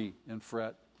worry and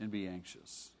fret and be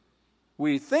anxious.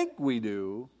 We think we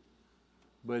do,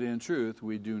 but in truth,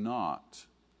 we do not.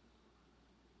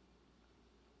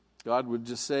 God would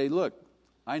just say, look,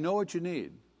 I know what you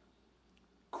need.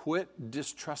 Quit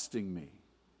distrusting me.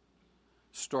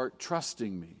 Start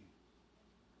trusting me.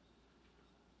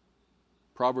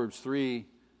 Proverbs 3,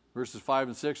 verses 5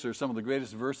 and 6 are some of the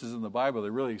greatest verses in the Bible. They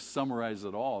really summarize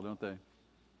it all, don't they?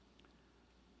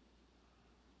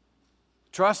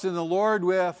 Trust in the Lord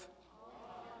with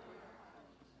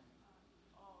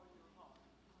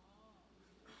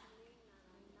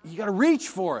you got to reach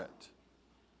for it.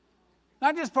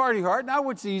 Not just party hard, not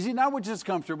what's easy, not what's just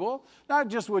comfortable, not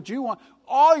just what you want.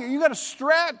 You got to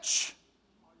stretch.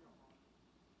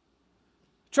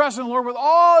 Trust in the Lord with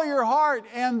all your heart,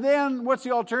 and then what's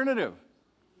the alternative?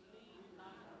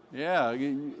 Yeah,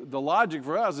 the logic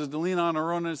for us is to lean on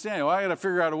our own understanding. Well, I got to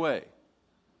figure out a way.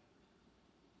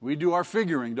 We do our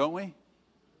figuring, don't we?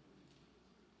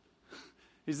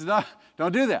 He says, no,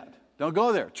 don't do that. Don't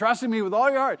go there. Trust in me with all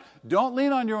your heart. Don't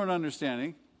lean on your own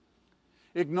understanding.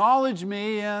 Acknowledge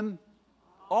me in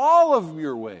all of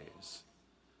your ways.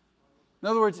 In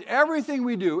other words, everything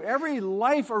we do, every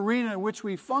life arena in which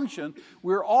we function,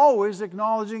 we're always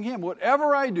acknowledging Him.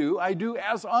 Whatever I do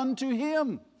as unto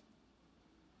Him.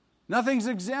 Nothing's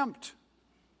exempt.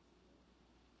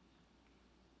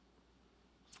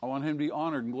 I want Him to be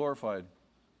honored and glorified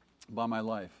by my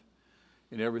life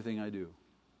in everything I do.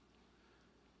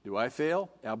 Do I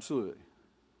fail? Absolutely.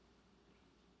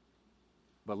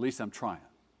 But at least I'm trying.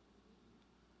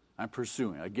 I'm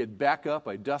pursuing. I get back up.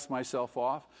 I dust myself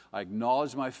off. I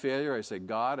acknowledge my failure. I say,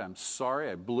 God, I'm sorry.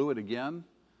 I blew it again.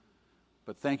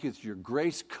 But thank you that your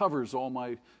grace covers all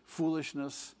my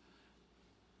foolishness.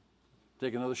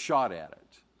 Take another shot at it.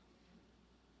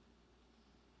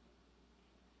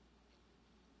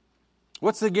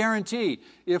 What's the guarantee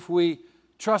if we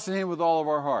trust in Him with all of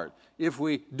our heart? If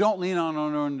we don't lean on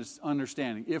our own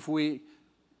understanding? If we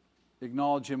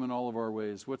acknowledge Him in all of our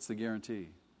ways? What's the guarantee?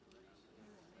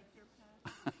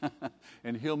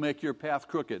 And He'll make your path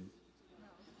crooked.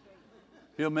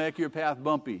 He'll make your path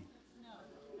bumpy.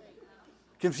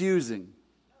 Confusing.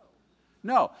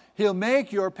 No. He'll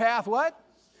make your path what?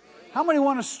 How many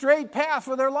want a straight path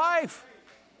for their life?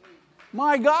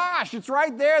 My gosh, it's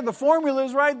right there. The formula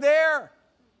is right there.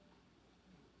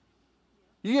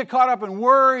 You get caught up in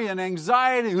worry and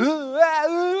anxiety.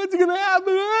 What's going to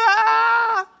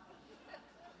happen?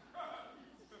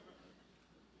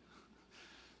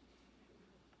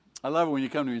 I love it when you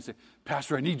come to me and say,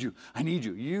 Pastor, I need you. I need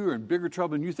you. You're in bigger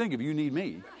trouble than you think if you need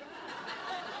me.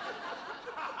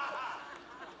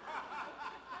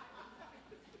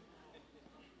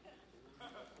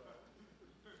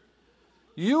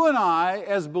 You and I,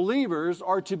 as believers,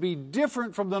 are to be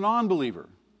different from the non-believer.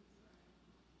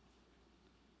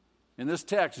 In this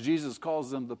text, Jesus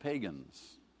calls them the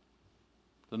pagans,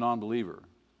 the non-believer.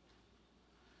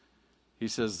 He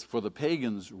says, for the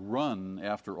pagans run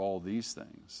after all these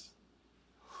things.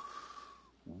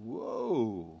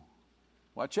 Whoa.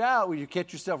 Watch out when you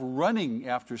catch yourself running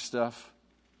after stuff.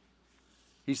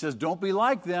 He says, don't be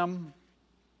like them.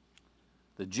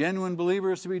 The genuine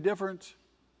believer is to be different.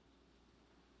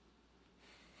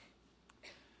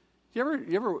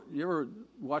 You ever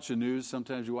watch the news?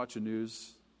 Sometimes you watch the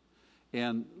news,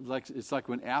 and it's like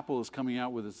when Apple is coming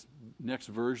out with its next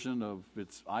version of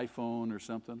its iPhone or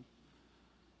something.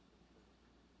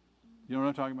 You know what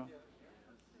I'm talking about?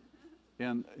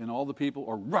 And all the people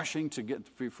are rushing to get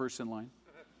first in line.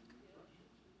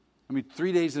 I mean,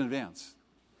 3 days in advance.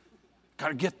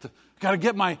 Gotta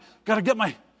get my.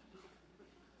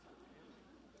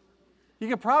 You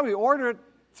could probably order it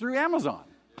through Amazon.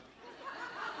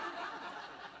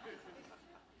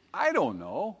 I don't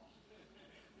know.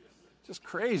 Just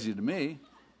crazy to me.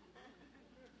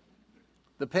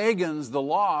 The pagans, the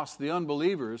lost, the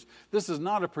unbelievers, this is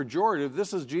not a pejorative.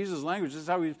 This is Jesus' language. This is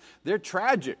how they're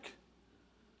tragic.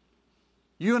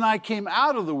 You and I came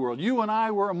out of the world. You and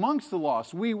I were amongst the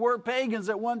lost. We were pagans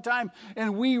at one time,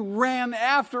 and we ran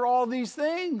after all these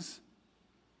things.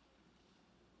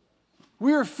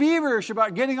 We were feverish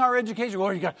about getting our education. Oh,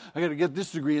 I got to get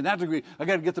this degree and that degree. I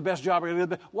got to get the best job.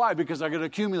 Why? Because I got to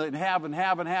accumulate and have and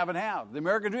have and have and have. The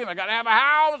American dream. I got to have a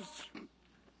house.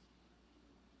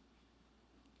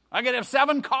 I got to have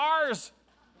 7 cars.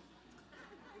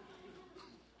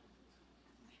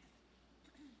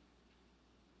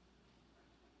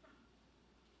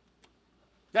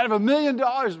 Got to have $1 million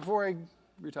before I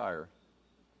retire.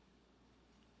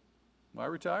 Why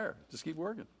retire? Just keep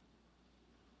working.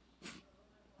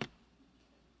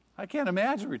 I can't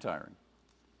imagine retiring.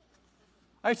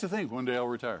 I used to think one day I'll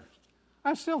retire.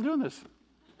 I'm still doing this.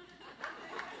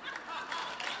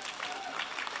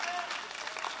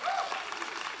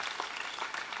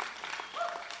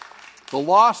 The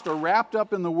lost are wrapped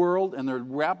up in the world, and they're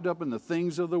wrapped up in the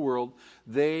things of the world.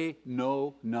 They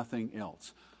know nothing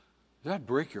else. Does that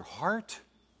break your heart?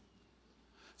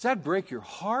 Does that break your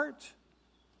heart?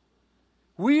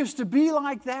 We used to be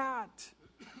like that.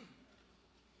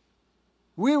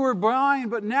 We were blind,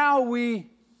 but now we...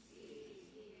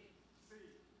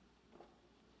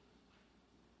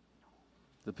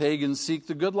 The pagans seek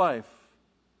the good life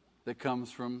that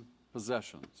comes from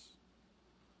possessions.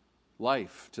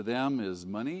 Life to them is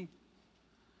money,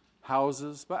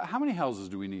 houses. But how many houses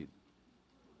do we need?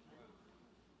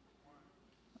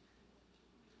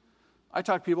 I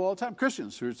talk to people all the time,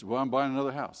 Christians, who say, well, I'm buying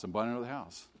another house. I'm buying another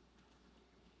house.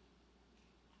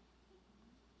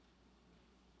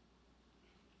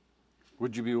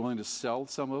 Would you be willing to sell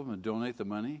some of them and donate the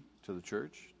money to the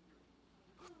church?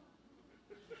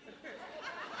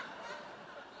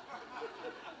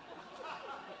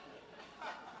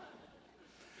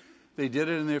 They did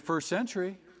it in the first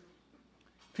century.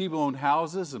 People owned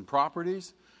houses and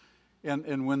properties.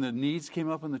 And when the needs came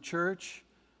up in the church,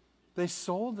 they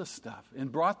sold the stuff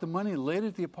and brought the money and laid it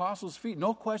at the apostles' feet.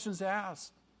 No questions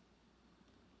asked.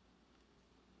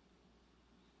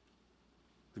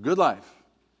 The good life.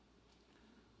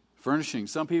 Furnishing.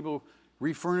 Some people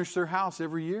refurnish their house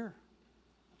every year.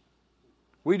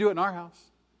 We do it in our house.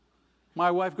 My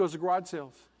wife goes to garage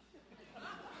sales.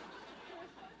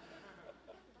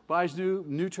 Buys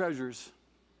new treasures.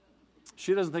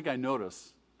 She doesn't think I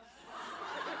notice.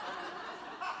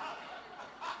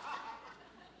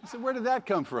 I said, where did that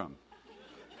come from?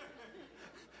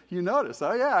 You notice?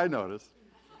 Oh, yeah, I notice.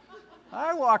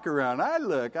 I walk around. I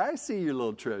look. I see your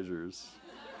little treasures.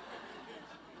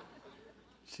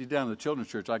 She's down in the children's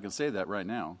church. I can say that right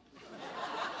now.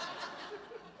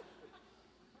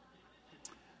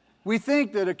 We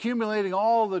think that accumulating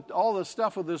all the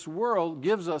stuff of this world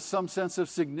gives us some sense of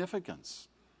significance.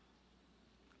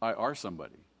 I are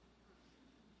somebody.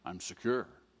 I'm secure.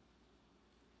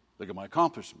 Look at my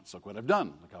accomplishments. Look what I've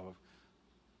done. Look how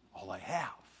all I have.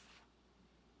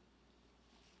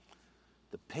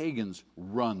 The pagans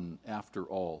run after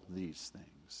all these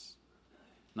things.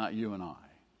 Not you and I.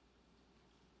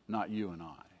 Not you and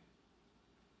I.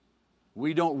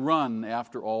 We don't run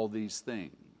after all these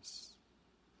things.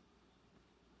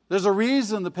 There's a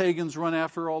reason the pagans run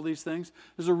after all these things.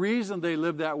 There's a reason they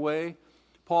live that way.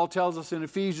 Paul tells us in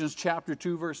Ephesians chapter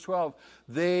 2, verse 12,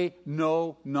 they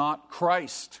know not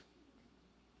Christ.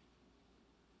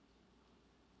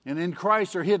 And in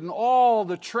Christ are hidden all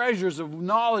the treasures of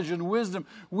knowledge and wisdom.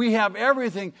 We have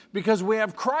everything because we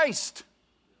have Christ.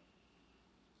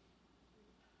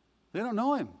 They don't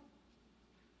know Him.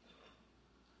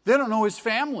 They don't know His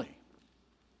family.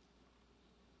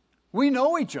 We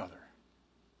know each other.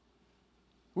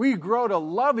 We grow to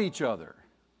love each other.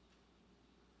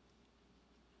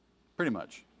 Pretty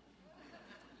much.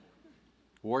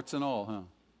 Warts and all, huh?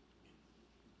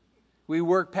 We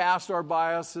work past our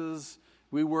biases.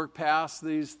 We work past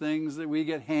these things that we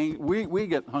get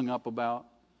hung up about.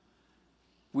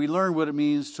 We learn what it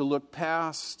means to look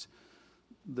past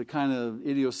the kind of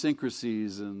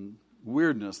idiosyncrasies and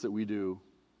weirdness that we do.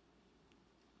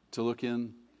 to look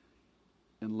in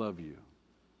and love you.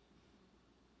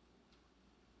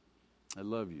 I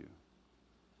love you.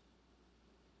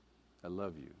 I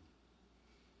love you.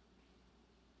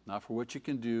 Not for what you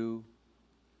can do,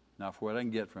 not for what I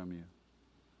can get from you.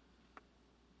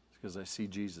 It's because I see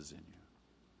Jesus in you.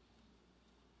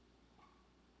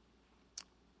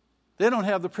 They don't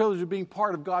have the privilege of being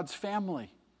part of God's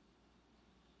family.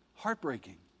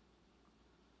 Heartbreaking.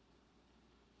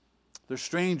 They're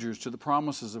strangers to the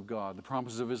promises of God, the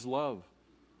promises of His love,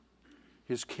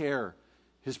 His care,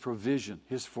 His provision,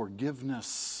 His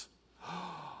forgiveness.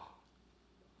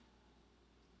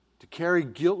 To carry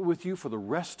guilt with you for the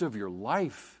rest of your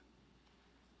life.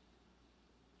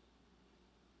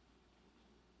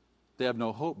 They have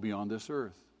no hope beyond this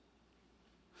earth.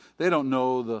 They don't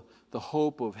know the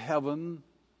hope of heaven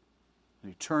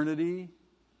and eternity.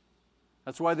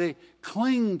 That's why they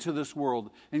cling to this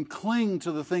world and cling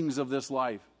to the things of this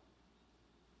life.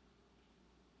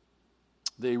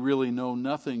 They really know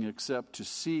nothing except to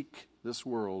seek this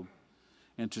world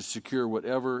and to secure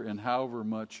whatever and however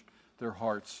much their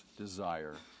hearts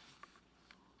desire.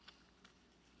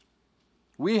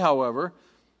 We, however,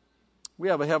 we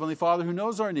have a Heavenly Father who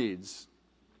knows our needs.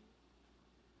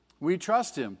 We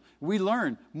trust Him. We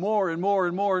learn more and more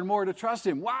and more and more to trust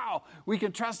Him. Wow, we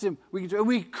can trust Him. We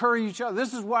encourage each other.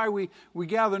 This is why we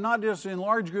gather not just in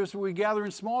large groups, but we gather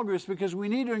in small groups, because we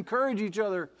need to encourage each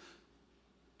other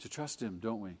to trust Him,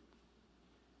 don't we?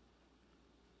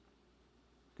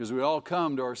 Because we all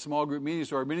come to our small group meetings,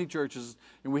 to our mini churches,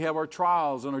 and we have our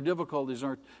trials and our difficulties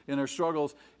and our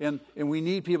struggles, and we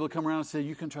need people to come around and say,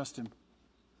 you can trust Him.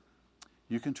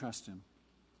 You can trust Him.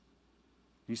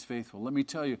 He's faithful. Let me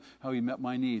tell you how He met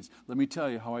my needs. Let me tell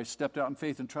you how I stepped out in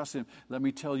faith and trusted Him. Let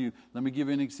me give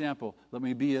you an example. Let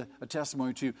me be a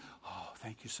testimony to you. Oh,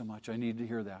 thank you so much. I need to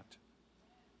hear that.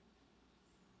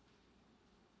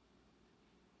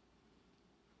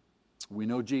 We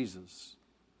know Jesus.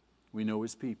 We know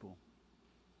His people.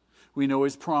 We know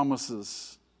His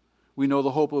promises. We know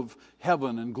the hope of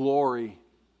heaven and glory.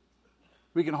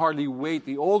 We can hardly wait.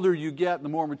 The older you get, the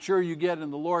more mature you get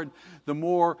in the Lord, the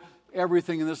more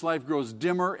everything in this life grows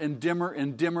dimmer and dimmer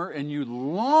and dimmer, and you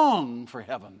long for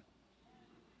heaven.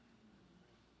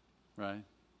 Right?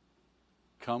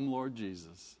 Come, Lord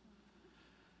Jesus.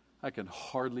 I can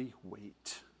hardly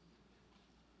wait.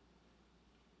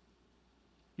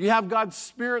 You have God's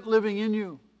Spirit living in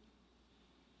you.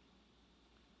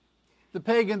 The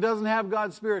pagan doesn't have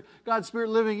God's Spirit. God's Spirit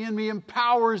living in me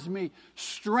empowers me,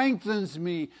 strengthens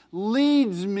me,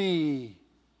 leads me,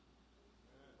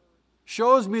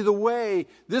 shows me the way.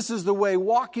 This is the way.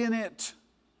 Walk in it.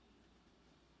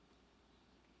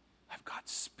 I have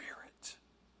God's Spirit.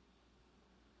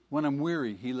 When I'm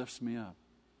weary, He lifts me up.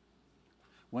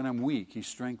 When I'm weak, He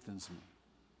strengthens me.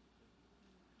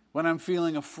 When I'm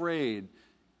feeling afraid,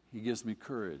 He gives me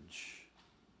courage.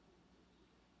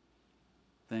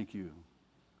 Thank you.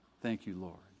 Thank you,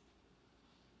 Lord.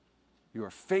 You are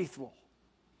faithful.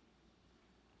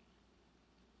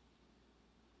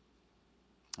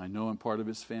 I know I'm part of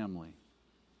His family.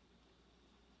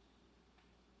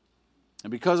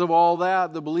 And because of all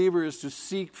that, the believer is to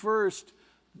seek first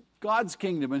God's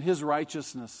kingdom and His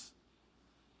righteousness.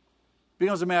 It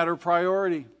becomes a matter of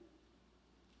priority.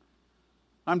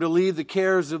 I'm to leave the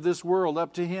cares of this world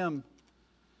up to Him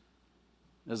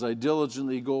as I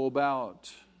diligently go about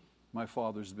my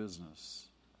Father's business.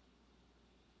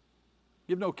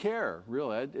 Give no care,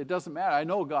 really. It doesn't matter. I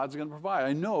know God's going to provide.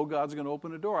 I know God's going to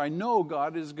open a door. I know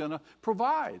God is going to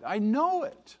provide. I know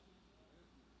it.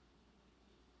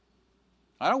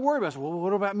 I don't worry about it. Well,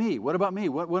 what about me? What about me?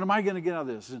 What am I going to get out of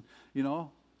this? And,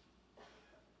 you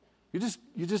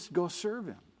just go serve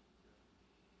Him.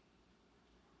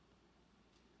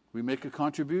 We make a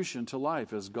contribution to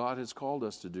life as God has called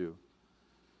us to do.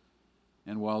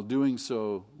 And while doing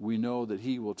so, we know that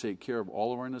He will take care of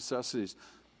all of our necessities.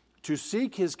 To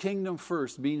seek His kingdom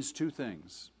first means two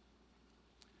things.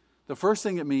 The first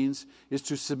thing it means is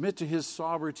to submit to His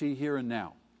sovereignty here and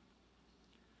now.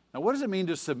 Now, what does it mean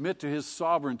to submit to His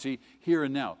sovereignty here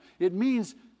and now? It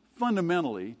means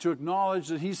fundamentally to acknowledge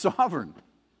that He's sovereign.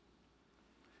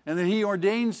 And that He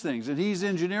ordains things, and He's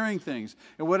engineering things.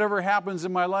 And whatever happens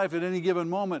in my life at any given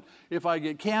moment, if I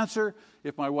get cancer,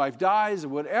 if my wife dies,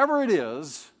 whatever it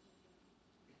is,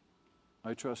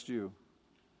 I trust You.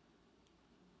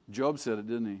 Job said it,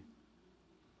 didn't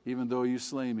he? Even though You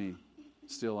slay me,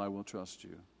 still I will trust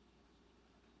You.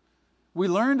 We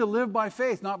learn to live by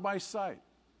faith, not by sight.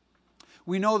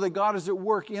 We know that God is at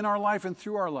work in our life and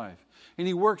through our life. And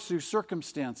He works through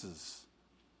circumstances.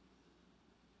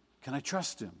 Can I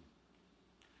trust Him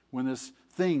when this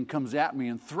thing comes at me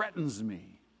and threatens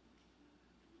me?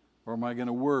 Or am I going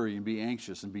to worry and be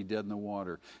anxious and be dead in the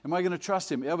water? Am I going to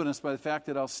trust Him, evidenced by the fact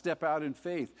that I'll step out in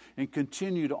faith and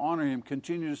continue to honor Him,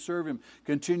 continue to serve Him,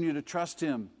 continue to trust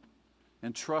Him,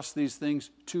 and trust these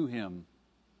things to Him?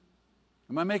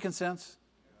 Am I making sense?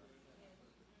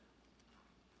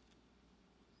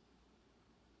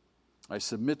 I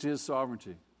submit to His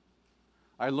sovereignty.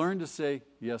 I learn to say,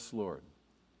 yes, Lord.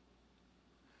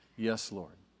 Yes,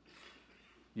 Lord.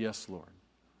 Yes, Lord.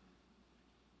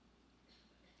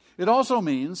 It also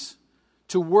means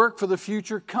to work for the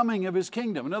future coming of His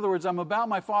kingdom. In other words, I'm about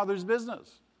my Father's business.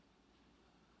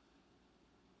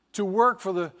 To work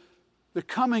for the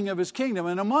coming of His kingdom.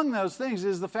 And among those things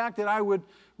is the fact that I would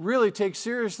really take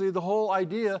seriously the whole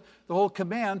idea, the whole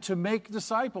command to make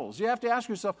disciples. You have to ask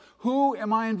yourself, who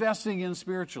am I investing in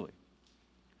spiritually?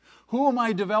 Who am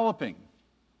I developing?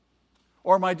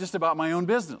 Or am I just about my own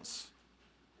business?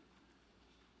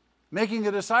 Making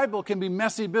a disciple can be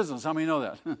messy business. How many know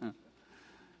that?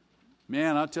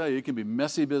 Man, I'll tell you, it can be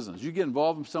messy business. You get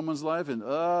involved in someone's life and,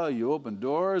 you open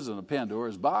doors and a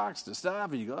Pandora's box to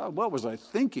stuff, and you go, what was I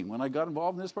thinking when I got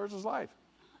involved in this person's life?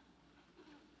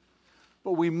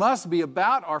 But we must be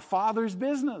about our Father's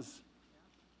business.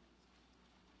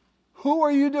 Who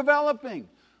are you developing?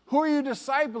 Who are you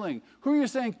discipling? Who are you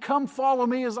saying, come follow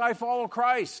me as I follow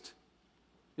Christ?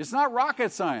 It's not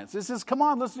rocket science. It says, come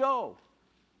on, let's go.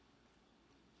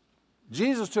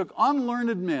 Jesus took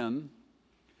unlearned men,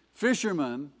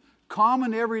 fishermen,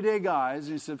 common everyday guys,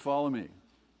 and He said, follow me.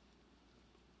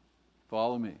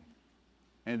 Follow me.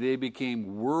 And they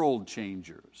became world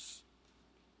changers.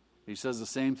 He says the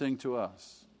same thing to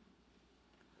us.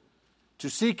 To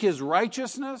seek His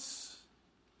righteousness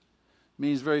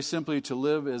means very simply to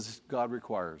live as God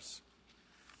requires.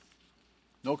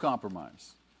 No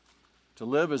compromise. To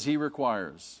live as He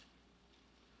requires.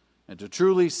 And to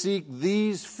truly seek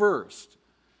these first,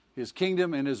 His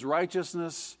kingdom and His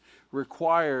righteousness,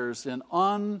 requires an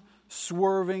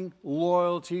unswerving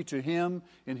loyalty to Him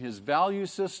in His value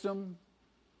system,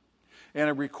 and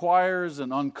it requires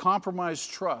an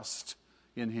uncompromised trust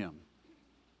in Him.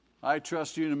 I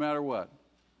trust you no matter what.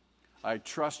 I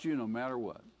trust you no matter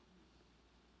what.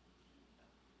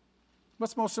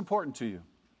 What's most important to you?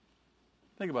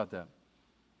 Think about that.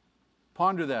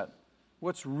 Ponder that.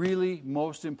 What's really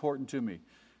most important to me?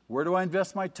 Where do I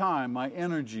invest my time, my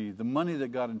energy, the money that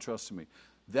God entrusts to me?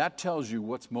 That tells you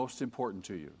what's most important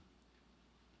to you.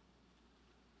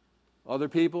 Other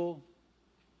people,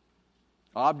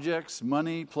 objects,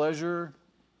 money, pleasure,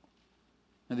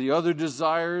 and the other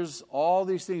desires, all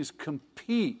these things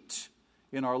compete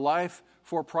in our life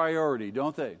for priority,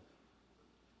 don't they?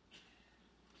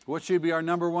 What should be our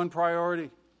number one priority?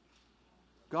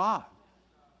 God.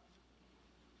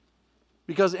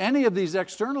 Because any of these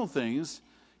external things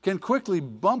can quickly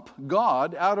bump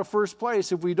God out of first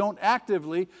place if we don't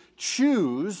actively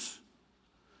choose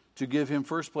to give Him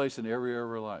first place in every area of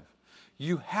our life.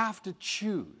 You have to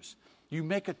choose. You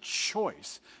make a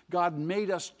choice. God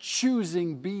made us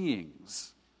choosing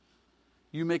beings.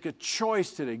 You make a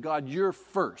choice today. God, you're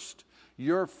first.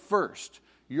 You're first.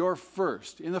 You're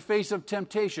first. In the face of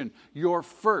temptation, you're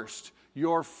first.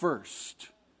 You're first.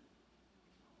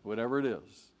 Whatever it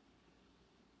is.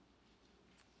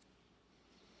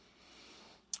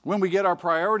 When we get our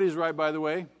priorities right, by the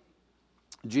way,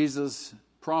 Jesus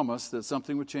promised that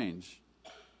something would change.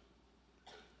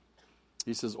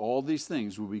 He says, all these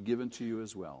things will be given to you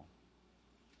as well.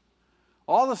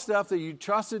 All the stuff that you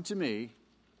trusted to me,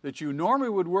 that you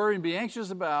normally would worry and be anxious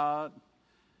about,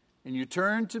 and you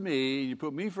turn to me, and you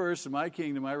put me first in my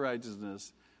kingdom, my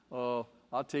righteousness, I'll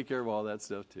take care of all that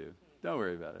stuff too. Don't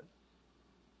worry about it.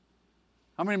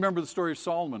 How many remember the story of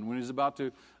Solomon when he's about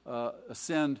to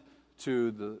ascend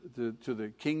to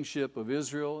the kingship of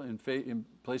Israel in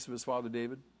place of his father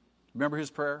David? Remember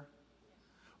his prayer?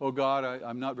 Oh God,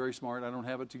 I'm not very smart. I don't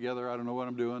have it together. I don't know what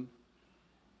I'm doing.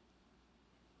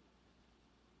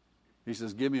 He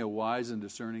says, give me a wise and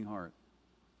discerning heart.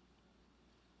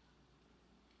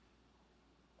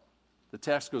 The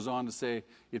text goes on to say,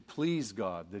 it pleased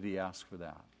God that he asked for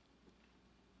that.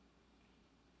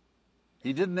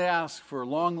 He didn't ask for a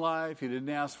long life. He didn't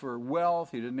ask for wealth.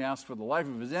 He didn't ask for the life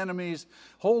of his enemies.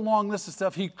 Whole long list of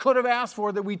stuff he could have asked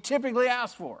for that we typically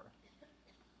ask for.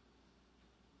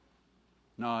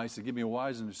 No, he said, give me a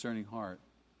wise and discerning heart.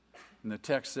 And the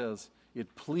text says,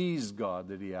 it pleased God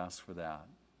that he asked for that.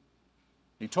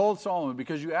 He told Solomon,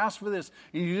 because you asked for this,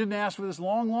 and you didn't ask for this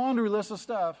long laundry list of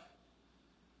stuff,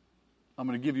 I'm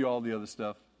going to give you all the other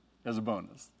stuff as a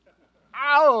bonus.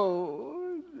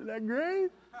 Ow! Isn't that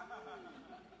great?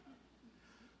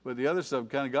 But the other stuff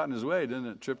kind of got in his way, didn't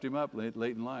it? Tripped him up late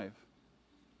in life.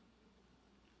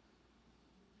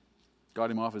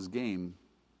 Got him off his game.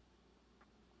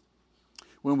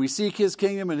 When we seek His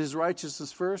kingdom and His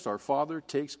righteousness first, our Father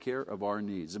takes care of our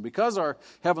needs. And because our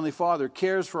Heavenly Father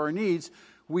cares for our needs,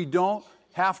 we don't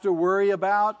have to worry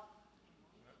about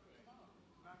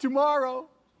tomorrow.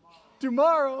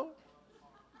 Tomorrow.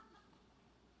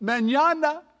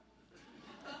 Mañana.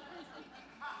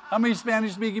 How many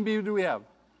Spanish-speaking people do we have?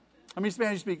 How many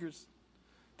Spanish speakers?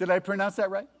 Did I pronounce that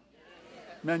right?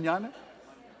 Mañana.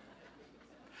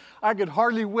 I could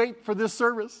hardly wait for this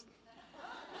service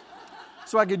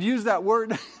so I could use that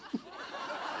word.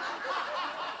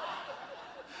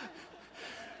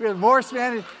 We had more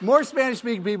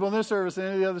Spanish-speaking people in this service than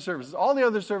any of the other services. All the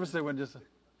other services, they went just...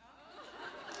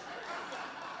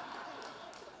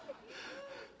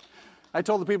 I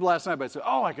told the people last night, I said,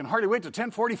 I can hardly wait till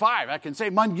 10:45. I can say,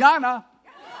 mañana.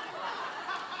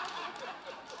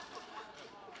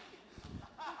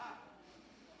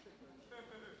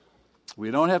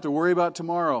 We don't have to worry about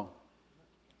tomorrow.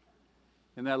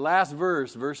 In that last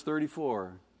verse, verse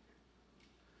 34,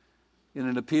 in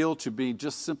an appeal to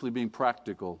just simply being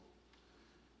practical,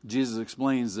 Jesus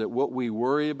explains that what we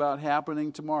worry about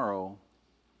happening tomorrow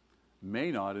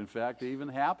may not, in fact, even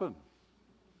happen.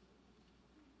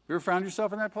 You ever found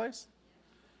yourself in that place?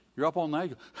 You're up all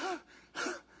night.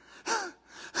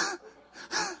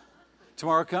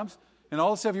 Tomorrow comes, and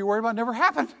all the stuff you're worried about never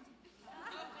happened.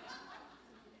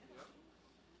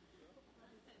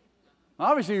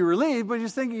 Obviously, you're relieved, but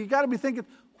you got to be thinking,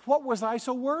 what was I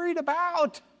so worried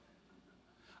about?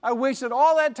 I wasted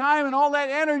all that time and all that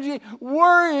energy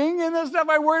worrying, and the stuff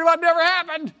I worried about never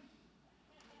happened.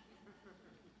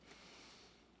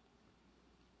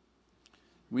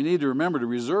 We need to remember to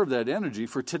reserve that energy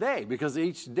for today, because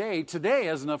today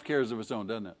has enough cares of its own,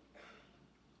 doesn't it?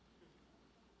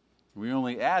 We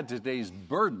only add to today's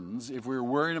burdens if we're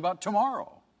worrying about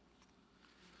tomorrow.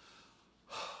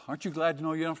 Aren't you glad to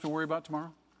know you don't have to worry about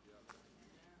tomorrow?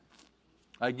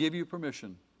 I give you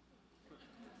permission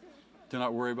to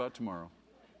not worry about tomorrow.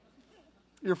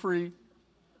 You're free.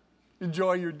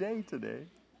 Enjoy your day today.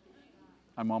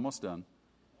 I'm almost done.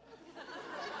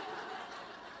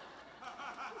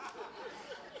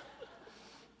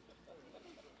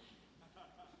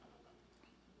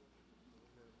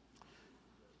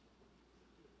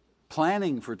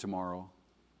 Planning for tomorrow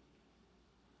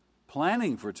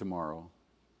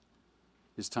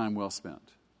is time well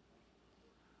spent.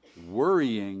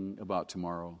 Worrying about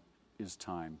tomorrow is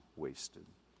time wasted.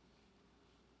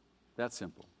 That's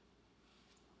simple.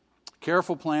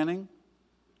 Careful planning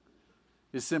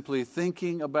is simply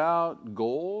thinking about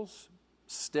goals,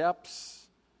 steps,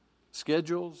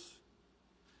 schedules,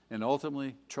 and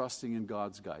ultimately trusting in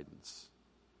God's guidance.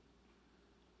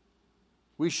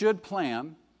 We should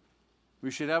plan. We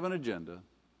should have an agenda,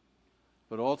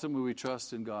 but ultimately we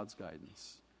trust in God's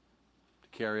guidance to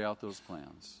carry out those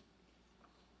plans.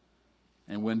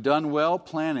 And when done well,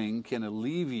 planning can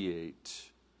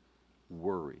alleviate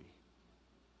worry.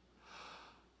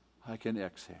 I can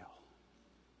exhale.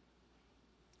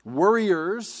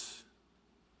 Worriers,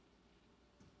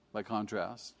 by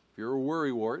contrast, if you're a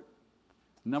worrywart,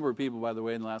 a number of people, by the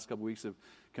way, in the last couple of weeks have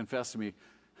confessed to me,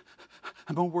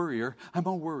 I'm a worrier.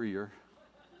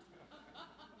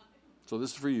 So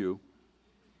this is for you.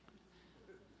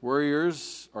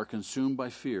 Worriers are consumed by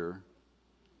fear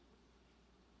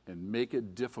and make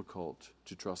it difficult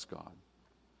to trust God.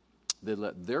 They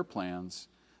let their plans,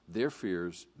 their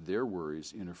fears, their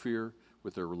worries interfere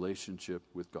with their relationship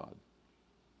with God.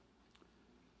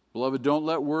 Beloved, don't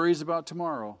let worries about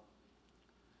tomorrow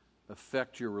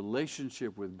affect your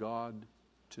relationship with God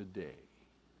today.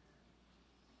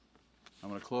 I'm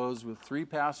going to close with 3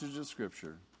 passages of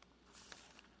Scripture.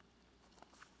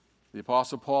 The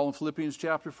Apostle Paul in Philippians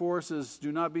chapter 4 says,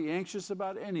 do not be anxious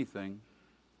about anything,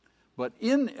 but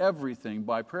in everything,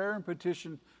 by prayer and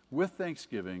petition with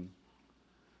thanksgiving,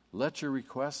 let your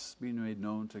requests be made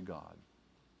known to God.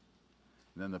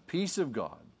 And then the peace of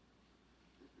God,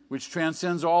 which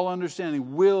transcends all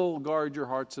understanding, will guard your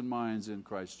hearts and minds in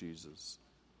Christ Jesus.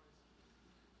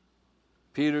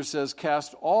 Peter says,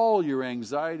 cast all your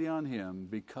anxiety on Him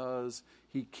because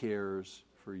He cares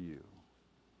for you.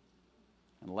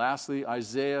 And lastly,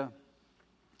 Isaiah,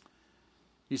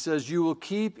 he says, you will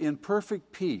keep in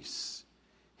perfect peace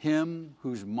him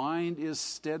whose mind is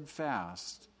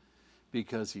steadfast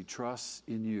because he trusts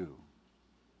in you.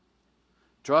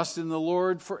 Trust in the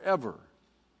Lord forever,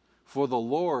 for the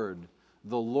Lord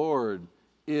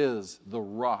is the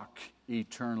rock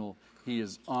eternal. He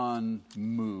is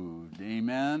unmoved.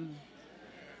 Amen?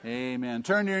 Amen.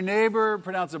 Turn to your neighbor,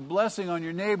 pronounce a blessing on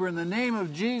your neighbor in the name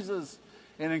of Jesus,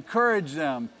 and encourage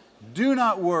them. Do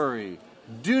not worry.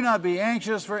 Do not be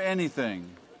anxious for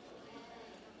anything.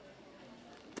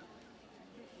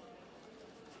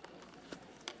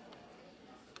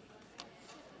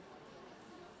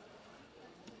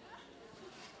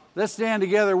 Let's stand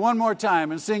together one more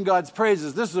time and sing God's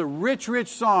praises. This is a rich, rich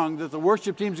song that the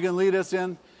worship team's going to lead us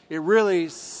in. It really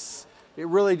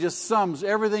just sums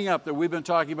everything up that we've been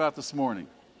talking about this morning.